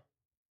people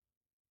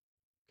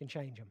can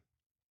change them.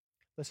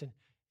 Listen,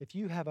 if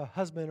you have a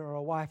husband or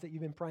a wife that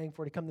you've been praying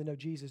for to come to know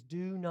Jesus,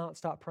 do not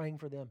stop praying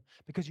for them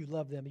because you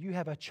love them. You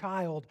have a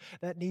child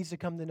that needs to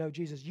come to know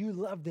Jesus. You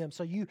love them,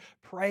 so you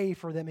pray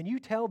for them, and you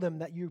tell them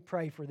that you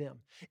pray for them.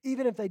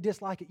 Even if they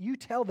dislike it, you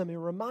tell them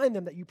and remind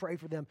them that you pray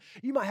for them.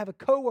 You might have a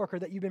coworker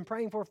that you've been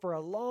praying for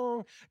a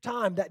long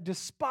time that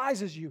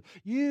despises you.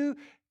 You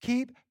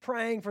keep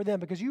praying for them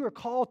because you are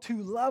called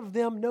to love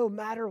them no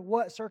matter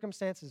what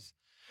circumstances.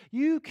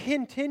 You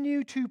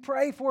continue to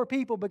pray for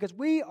people because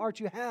we are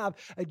to have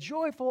a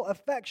joyful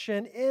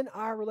affection in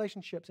our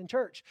relationships. In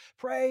church,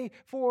 pray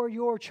for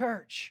your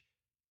church.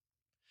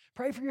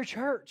 Pray for your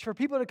church, for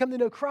people to come to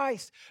know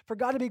Christ, for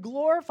God to be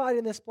glorified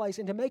in this place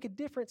and to make a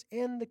difference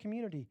in the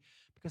community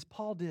because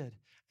Paul did,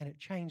 and it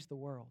changed the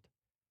world.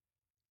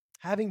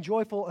 Having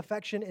joyful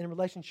affection in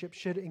relationships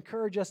should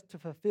encourage us to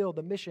fulfill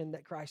the mission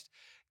that Christ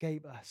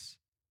gave us.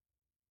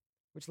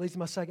 Which leads to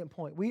my second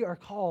point. We are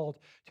called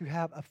to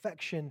have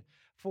affection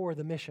for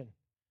the mission.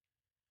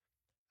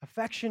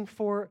 Affection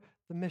for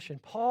the mission.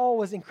 Paul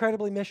was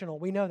incredibly missional.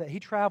 We know that. He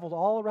traveled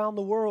all around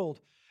the world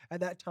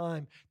at that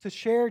time to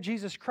share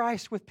Jesus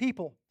Christ with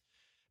people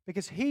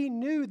because he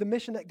knew the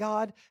mission that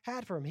God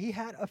had for him. He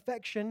had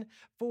affection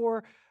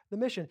for the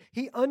mission.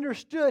 He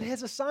understood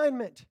his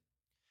assignment.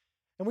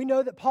 And we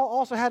know that Paul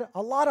also had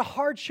a lot of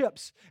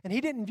hardships, and he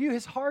didn't view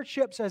his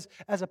hardships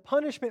as a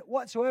punishment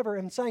whatsoever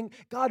and saying,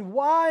 God,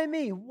 why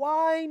me?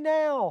 Why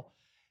now?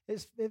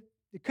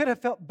 It could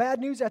have felt bad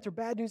news after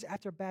bad news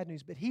after bad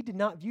news, but he did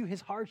not view his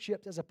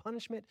hardships as a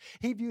punishment.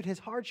 He viewed his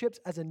hardships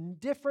as a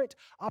different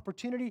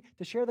opportunity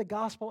to share the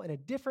gospel in a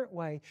different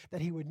way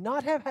that he would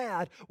not have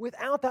had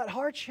without that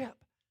hardship.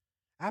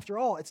 After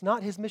all, it's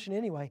not his mission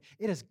anyway.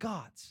 It is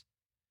God's.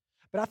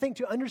 But I think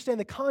to understand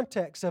the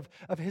context of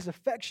his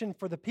affection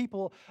for the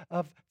people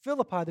of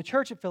Philippi, the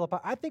church at Philippi,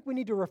 I think we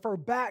need to refer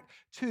back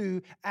to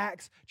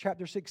Acts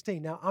chapter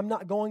 16. Now, I'm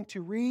not going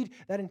to read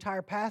that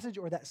entire passage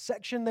or that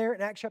section there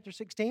in Acts chapter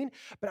 16,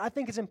 but I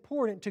think it's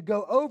important to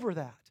go over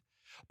that.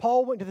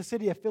 Paul went to the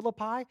city of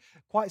Philippi,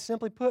 quite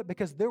simply put,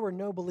 because there were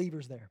no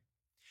believers there.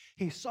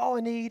 He saw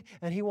a need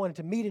and he wanted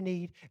to meet a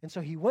need, and so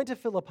he went to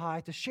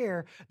Philippi to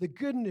share the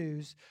good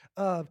news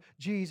of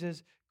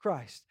Jesus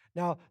Christ.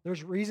 Now,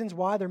 there's reasons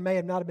why there may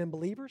have not have been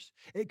believers.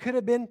 It could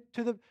have been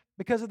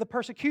because of the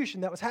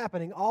persecution that was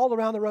happening all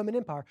around the Roman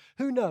Empire.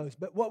 Who knows?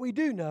 But what we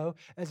do know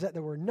is that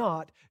there were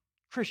not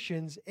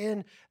Christians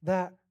in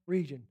that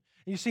region.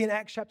 You see in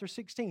Acts chapter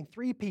 16,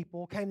 3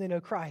 people came to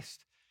know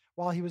Christ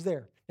while he was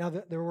there. Now,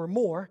 there were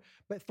more,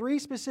 but 3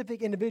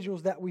 specific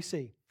individuals that we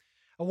see.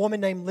 A woman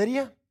named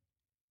Lydia,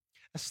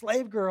 a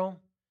slave girl,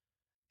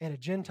 and a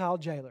Gentile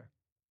jailer.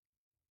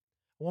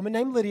 A woman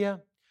named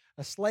Lydia,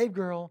 a slave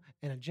girl,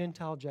 and a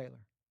Gentile jailer.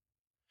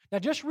 Now,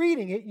 just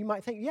reading it, you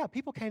might think, yeah,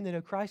 people came to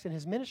know Christ in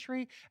his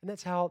ministry, and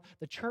that's how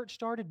the church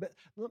started. But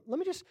let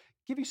me just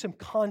give you some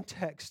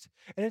context,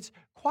 and it's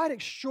quite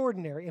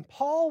extraordinary. And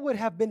Paul would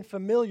have been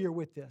familiar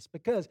with this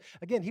because,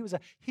 again, he was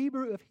a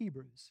Hebrew of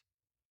Hebrews.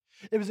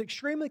 It was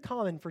extremely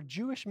common for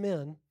Jewish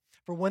men,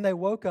 for when they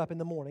woke up in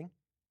the morning,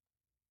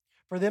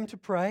 for them to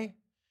pray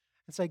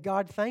and say,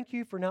 God, thank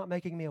you for not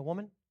making me a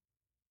woman.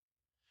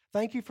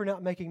 Thank you for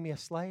not making me a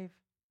slave.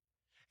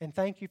 And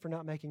thank you for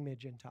not making me a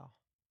Gentile.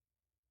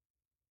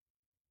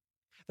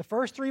 The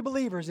first 3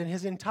 believers in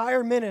his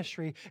entire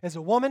ministry is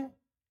a woman,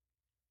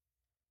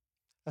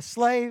 a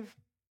slave,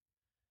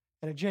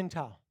 and a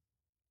Gentile.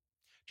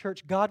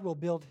 Church, God will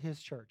build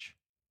his church.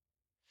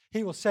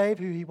 He will save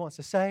who he wants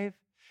to save,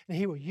 and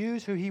he will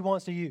use who he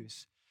wants to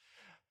use.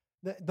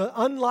 The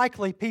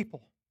unlikely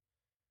people.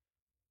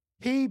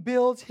 He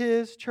builds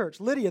his church.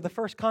 Lydia, the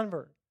first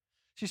convert.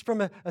 She's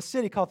from a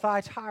city called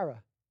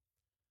Thyatira.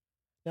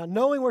 Now,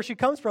 knowing where she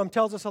comes from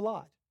tells us a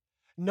lot.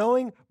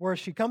 Knowing where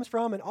she comes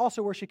from and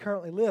also where she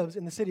currently lives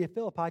in the city of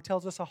Philippi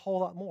tells us a whole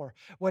lot more.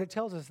 What it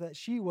tells us is that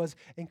she was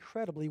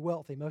incredibly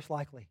wealthy, most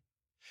likely.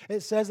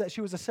 It says that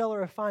she was a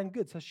seller of fine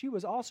goods, so she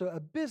was also a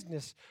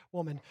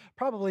businesswoman,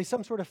 probably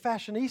some sort of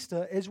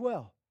fashionista as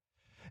well.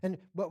 And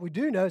what we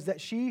do know is that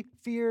she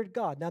feared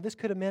God. Now, this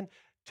could have meant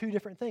 2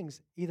 different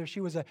things. Either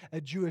she was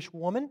a Jewish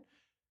woman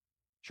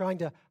trying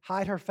to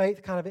hide her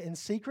faith kind of in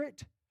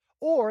secret,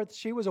 or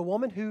she was a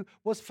woman who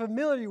was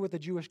familiar with the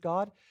Jewish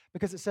God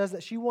because it says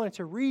that she wanted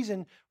to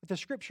reason with the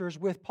Scriptures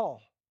with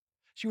Paul.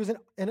 She was an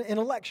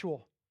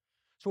intellectual.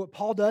 So what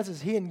Paul does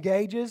is he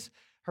engages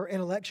her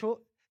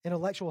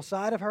intellectual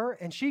side of her,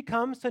 and she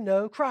comes to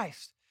know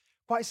Christ.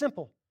 Quite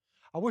simple.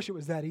 I wish it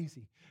was that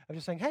easy. I'm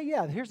just saying, hey,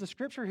 yeah, here's the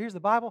scripture, here's the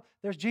Bible,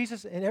 there's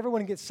Jesus, and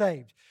everyone gets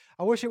saved.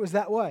 I wish it was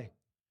that way.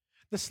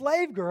 The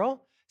slave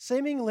girl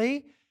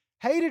seemingly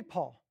hated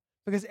Paul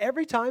because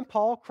every time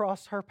Paul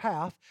crossed her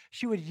path,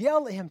 she would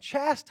yell at him,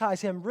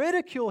 chastise him,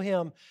 ridicule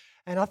him.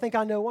 And I think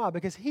I know why,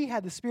 because he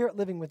had the Spirit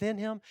living within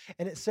him,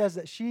 and it says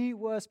that she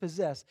was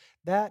possessed.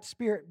 That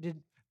Spirit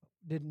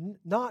did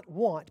not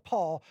want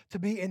Paul to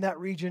be in that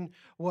region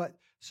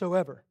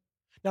whatsoever.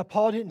 Now,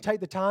 Paul didn't take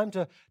the time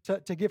to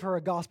give her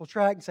a gospel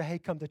tract and say, hey,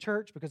 come to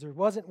church, because there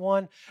wasn't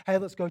one. Hey,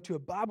 let's go to a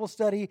Bible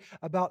study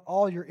about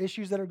all your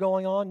issues that are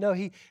going on. No,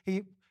 he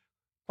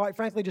quite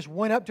frankly just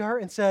went up to her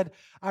and said,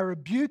 I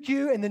rebuke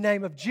you in the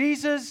name of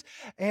Jesus,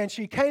 and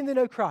she came to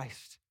know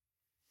Christ.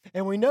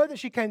 And we know that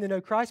she came to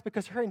know Christ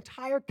because her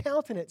entire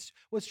countenance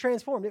was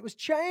transformed. It was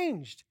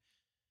changed.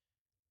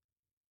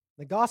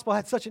 The gospel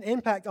had such an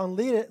impact on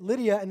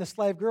Lydia and the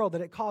slave girl that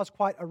it caused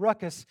quite a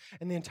ruckus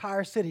in the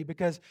entire city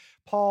because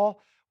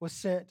Paul was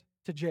sent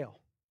to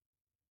jail.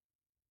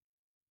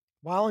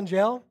 While in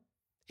jail,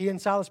 he and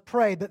Silas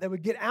prayed that they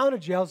would get out of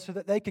jail so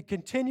that they could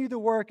continue the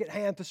work at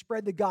hand to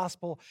spread the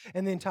gospel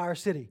in the entire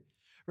city.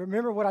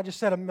 Remember what I just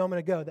said a moment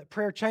ago, that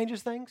prayer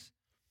changes things?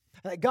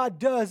 That God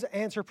does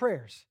answer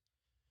prayers.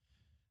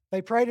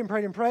 They prayed and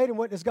prayed and prayed, and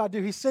what does God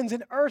do? He sends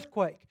an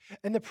earthquake,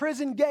 and the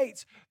prison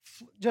gates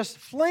just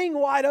fling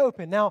wide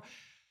open. Now,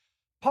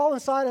 Paul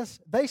and Silas,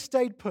 they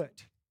stayed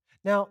put.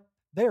 Now,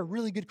 they're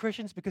really good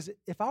Christians because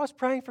if I was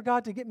praying for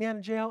God to get me out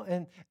of jail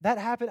and that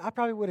happened, I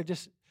probably would have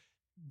just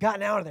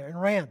gotten out of there and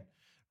ran,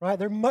 right?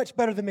 They're much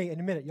better than me in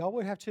a minute. Y'all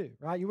would have too,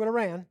 right? You would have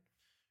ran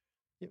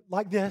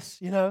like this,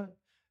 you know.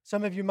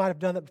 Some of you might have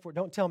done that before.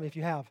 Don't tell me if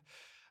you have.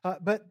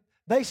 But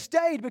they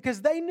stayed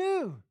because they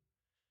knew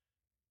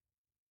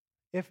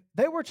if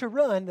they were to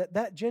run,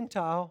 that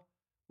Gentile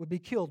would be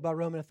killed by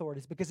Roman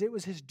authorities because it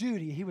was his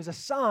duty. He was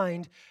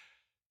assigned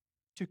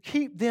to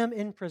keep them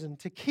in prison,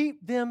 to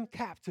keep them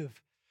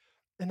captive.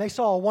 And they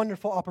saw a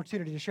wonderful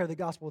opportunity to share the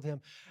gospel with him.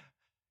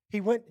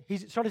 He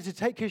started to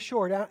take his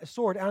sword out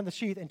of the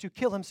sheath and to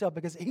kill himself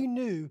because he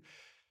knew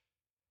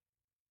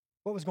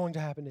what was going to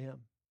happen to him.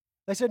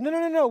 They said,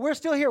 no, we're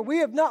still here. We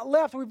have not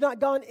left. We've not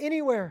gone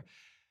anywhere.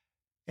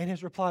 And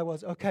his reply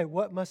was, okay,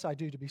 what must I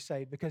do to be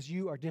saved? Because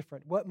you are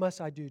different. What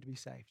must I do to be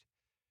saved?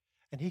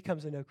 And he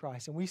comes to know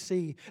Christ. And we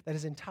see that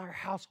his entire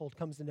household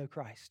comes to know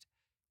Christ.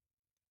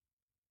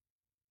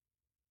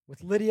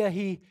 With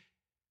Lydia,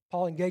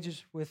 Paul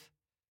engages with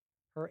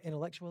her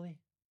intellectually.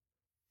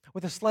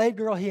 With the slave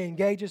girl, he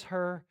engages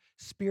her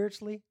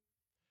spiritually.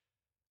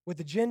 With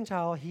the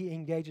Gentile, he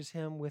engages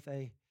him with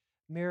a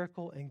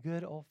miracle and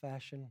good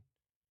old-fashioned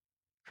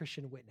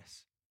Christian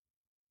witness.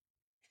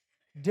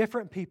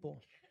 Different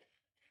people.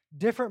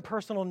 Different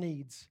personal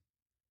needs,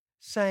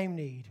 same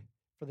need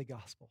for the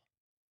gospel.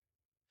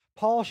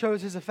 Paul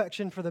shows his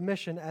affection for the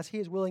mission as he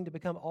is willing to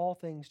become all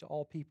things to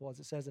all people, as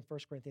it says in 1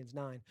 Corinthians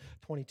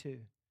 9:22.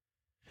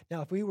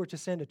 Now, if we were to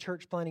send a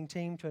church planting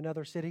team to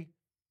another city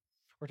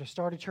or to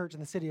start a church in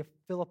the city of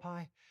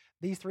Philippi,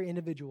 these three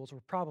individuals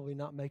would probably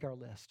not make our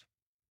list.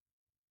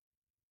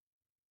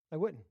 They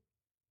wouldn't.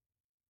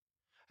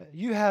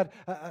 You had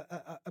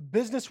a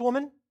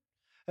businesswoman.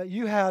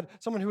 You had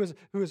someone who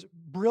was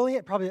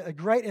brilliant, probably a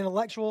great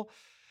intellectual.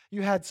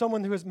 You had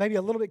someone who was maybe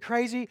a little bit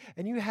crazy,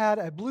 and you had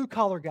a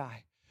blue-collar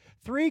guy.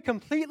 Three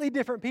completely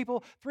different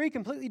people, three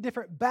completely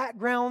different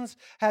backgrounds,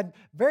 had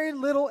very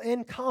little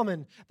in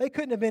common. They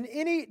couldn't have been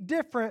any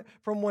different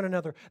from one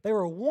another. They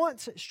were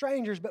once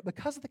strangers, but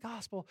because of the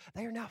gospel,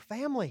 they are now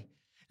family.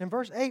 In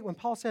verse 8, when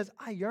Paul says,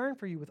 I yearn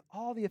for you with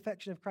all the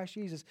affection of Christ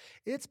Jesus,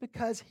 it's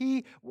because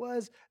he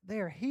was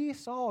there. He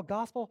saw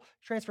gospel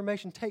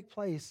transformation take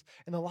place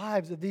in the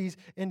lives of these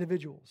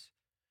individuals.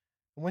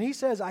 When he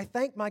says, I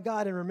thank my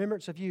God in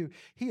remembrance of you,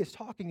 he is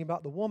talking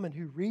about the woman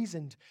who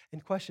reasoned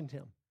and questioned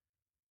him.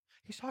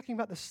 He's talking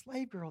about the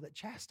slave girl that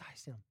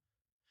chastised him.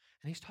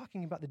 And he's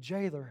talking about the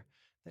jailer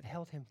that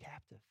held him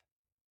captive.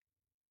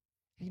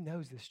 He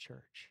knows this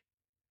church.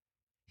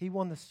 He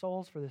won the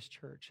souls for this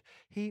church.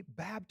 He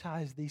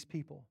baptized these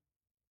people.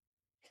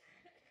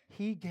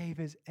 He gave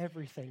his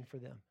everything for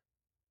them.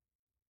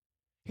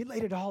 He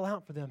laid it all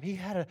out for them. He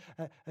had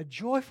a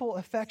joyful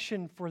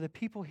affection for the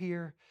people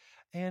here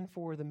and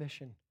for the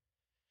mission.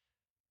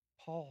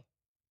 Paul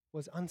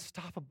was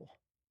unstoppable.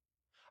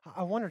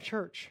 I wonder,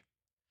 church,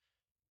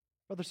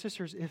 brothers and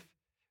sisters, if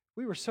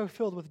we were so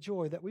filled with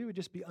joy that we would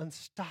just be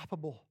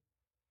unstoppable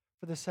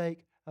for the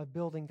sake of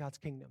building God's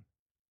kingdom.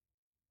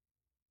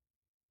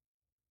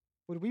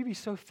 Would we be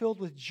so filled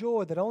with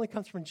joy that only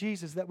comes from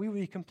Jesus that we would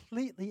be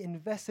completely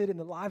invested in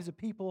the lives of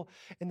people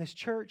in this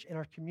church, in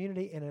our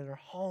community, and in our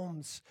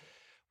homes?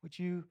 Would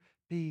you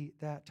be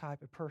that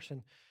type of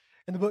person?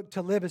 In the book,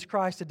 To Live is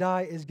Christ, To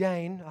Die is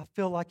Gain, I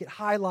feel like it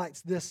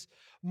highlights this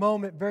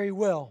moment very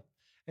well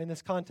in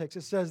this context.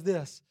 It says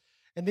this,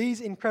 in these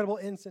incredible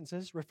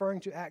instances, referring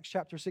to Acts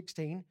chapter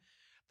 16,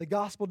 the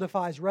gospel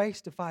defies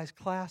race, defies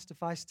class,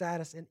 defies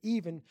status, and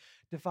even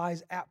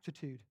defies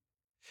aptitude.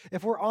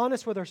 If we're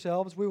honest with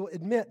ourselves, we will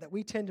admit that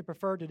we tend to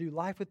prefer to do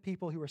life with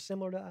people who are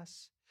similar to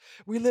us,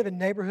 We live in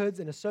neighborhoods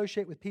and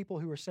associate with people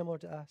who are similar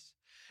to us.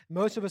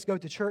 Most of us go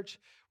to church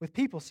with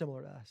people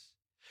similar to us.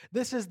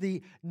 This is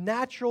the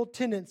natural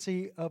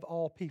tendency of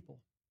all people.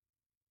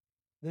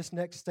 This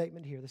next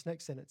statement here, this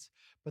next sentence,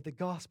 but the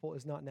gospel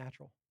is not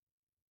natural.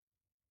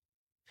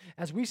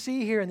 As we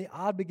see here in the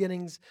odd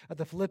beginnings of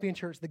the Philippian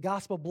church, the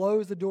gospel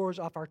blows the doors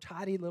off our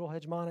tidy little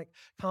hegemonic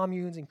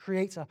communes and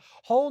creates a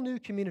whole new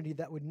community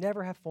that would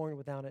never have formed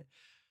without it.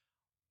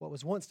 What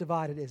was once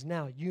divided is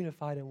now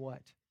unified in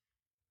what?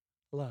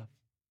 Love.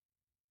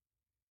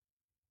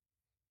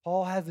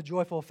 Paul has the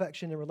joyful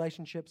affection in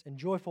relationships and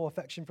joyful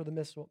affection for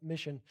the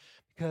mission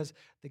because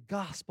the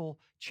gospel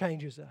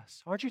changes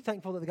us. Aren't you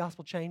thankful that the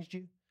gospel changed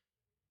you?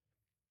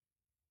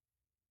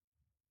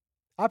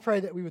 I pray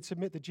that we would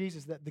submit to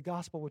Jesus, that the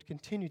gospel would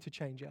continue to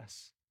change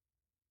us.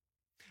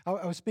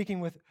 I was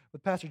speaking with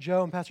Pastor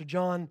Joe and Pastor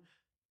John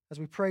as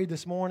we prayed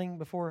this morning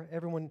before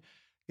everyone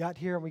got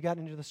here and we got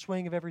into the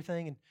swing of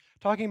everything and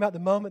talking about the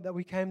moment that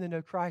we came to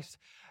know Christ.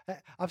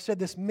 I've said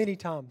this many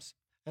times,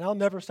 and I'll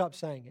never stop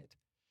saying it.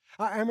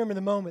 I remember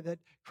the moment that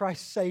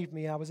Christ saved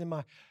me. I was in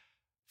my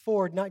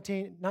Ford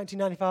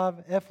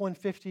 1995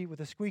 F-150 with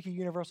a squeaky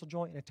universal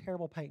joint and a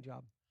terrible paint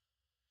job.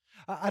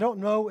 I don't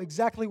know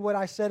exactly what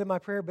I said in my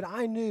prayer, but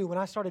I knew when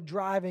I started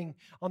driving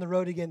on the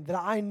road again that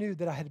I knew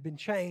that I had been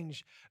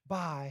changed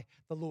by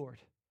the Lord.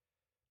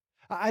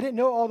 I didn't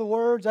know all the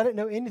words. I didn't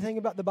know anything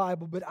about the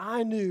Bible, but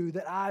I knew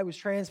that I was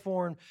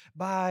transformed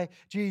by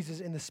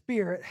Jesus and the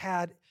Spirit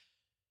had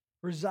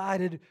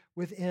resided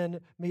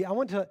within me. I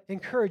want to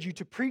encourage you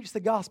to preach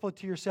the gospel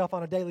to yourself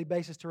on a daily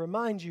basis, to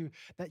remind you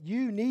that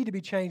you need to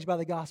be changed by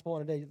the gospel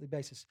on a daily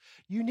basis.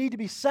 You need to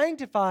be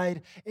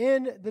sanctified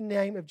in the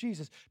name of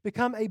Jesus.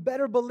 Become a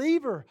better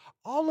believer.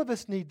 All of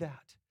us need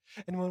that.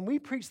 And when we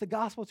preach the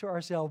gospel to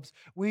ourselves,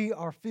 we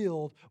are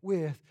filled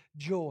with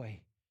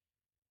joy.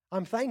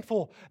 I'm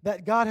thankful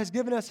that God has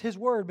given us His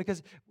Word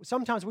because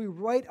sometimes we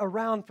wait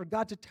around for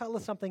God to tell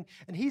us something,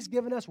 and He's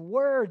given us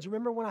words.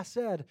 Remember when I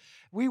said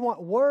we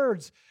want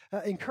words,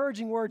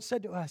 encouraging words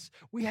said to us.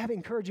 We have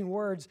encouraging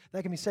words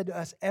that can be said to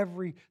us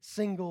every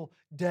single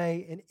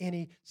day in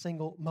any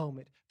single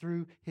moment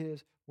through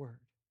His Word.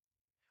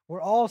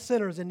 We're all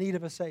sinners in need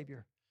of a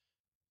Savior,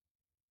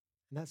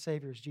 and that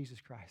Savior is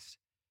Jesus Christ.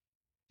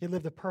 He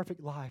lived a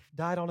perfect life,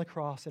 died on a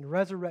cross, and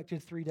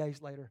resurrected 3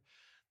 days later.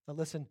 Now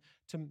listen,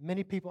 to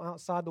many people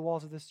outside the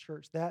walls of this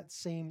church, that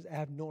seems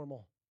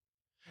abnormal.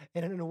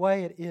 And in a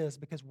way it is,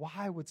 because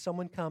why would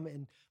someone come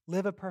and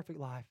live a perfect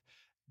life,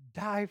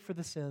 die for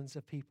the sins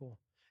of people,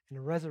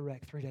 and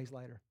resurrect 3 days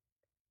later?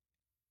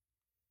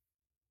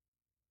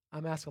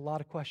 I'm asked a lot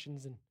of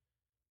questions, and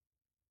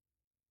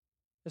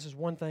this is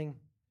one thing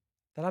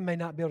that I may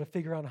not be able to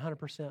figure out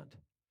 100%,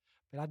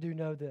 but I do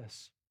know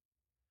this,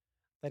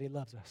 that He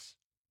loves us.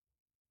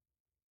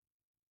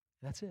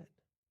 That's it.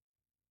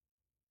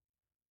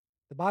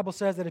 The Bible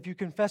says that if you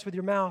confess with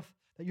your mouth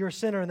that you're a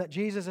sinner and that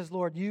Jesus is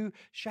Lord, you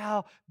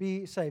shall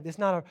be saved. It's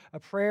not a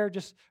prayer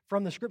just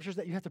from the Scriptures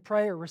that you have to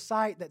pray or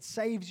recite that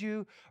saves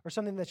you, or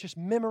something that's just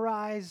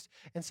memorized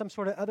in some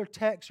sort of other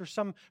text, or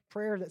some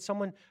prayer that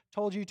someone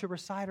told you to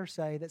recite or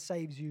say that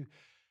saves you.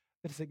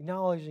 But it's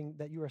acknowledging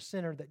that you're a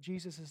sinner, that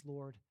Jesus is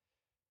Lord,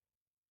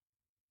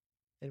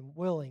 and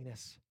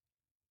willingness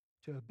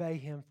to obey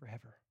Him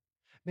forever,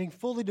 being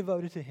fully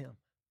devoted to Him.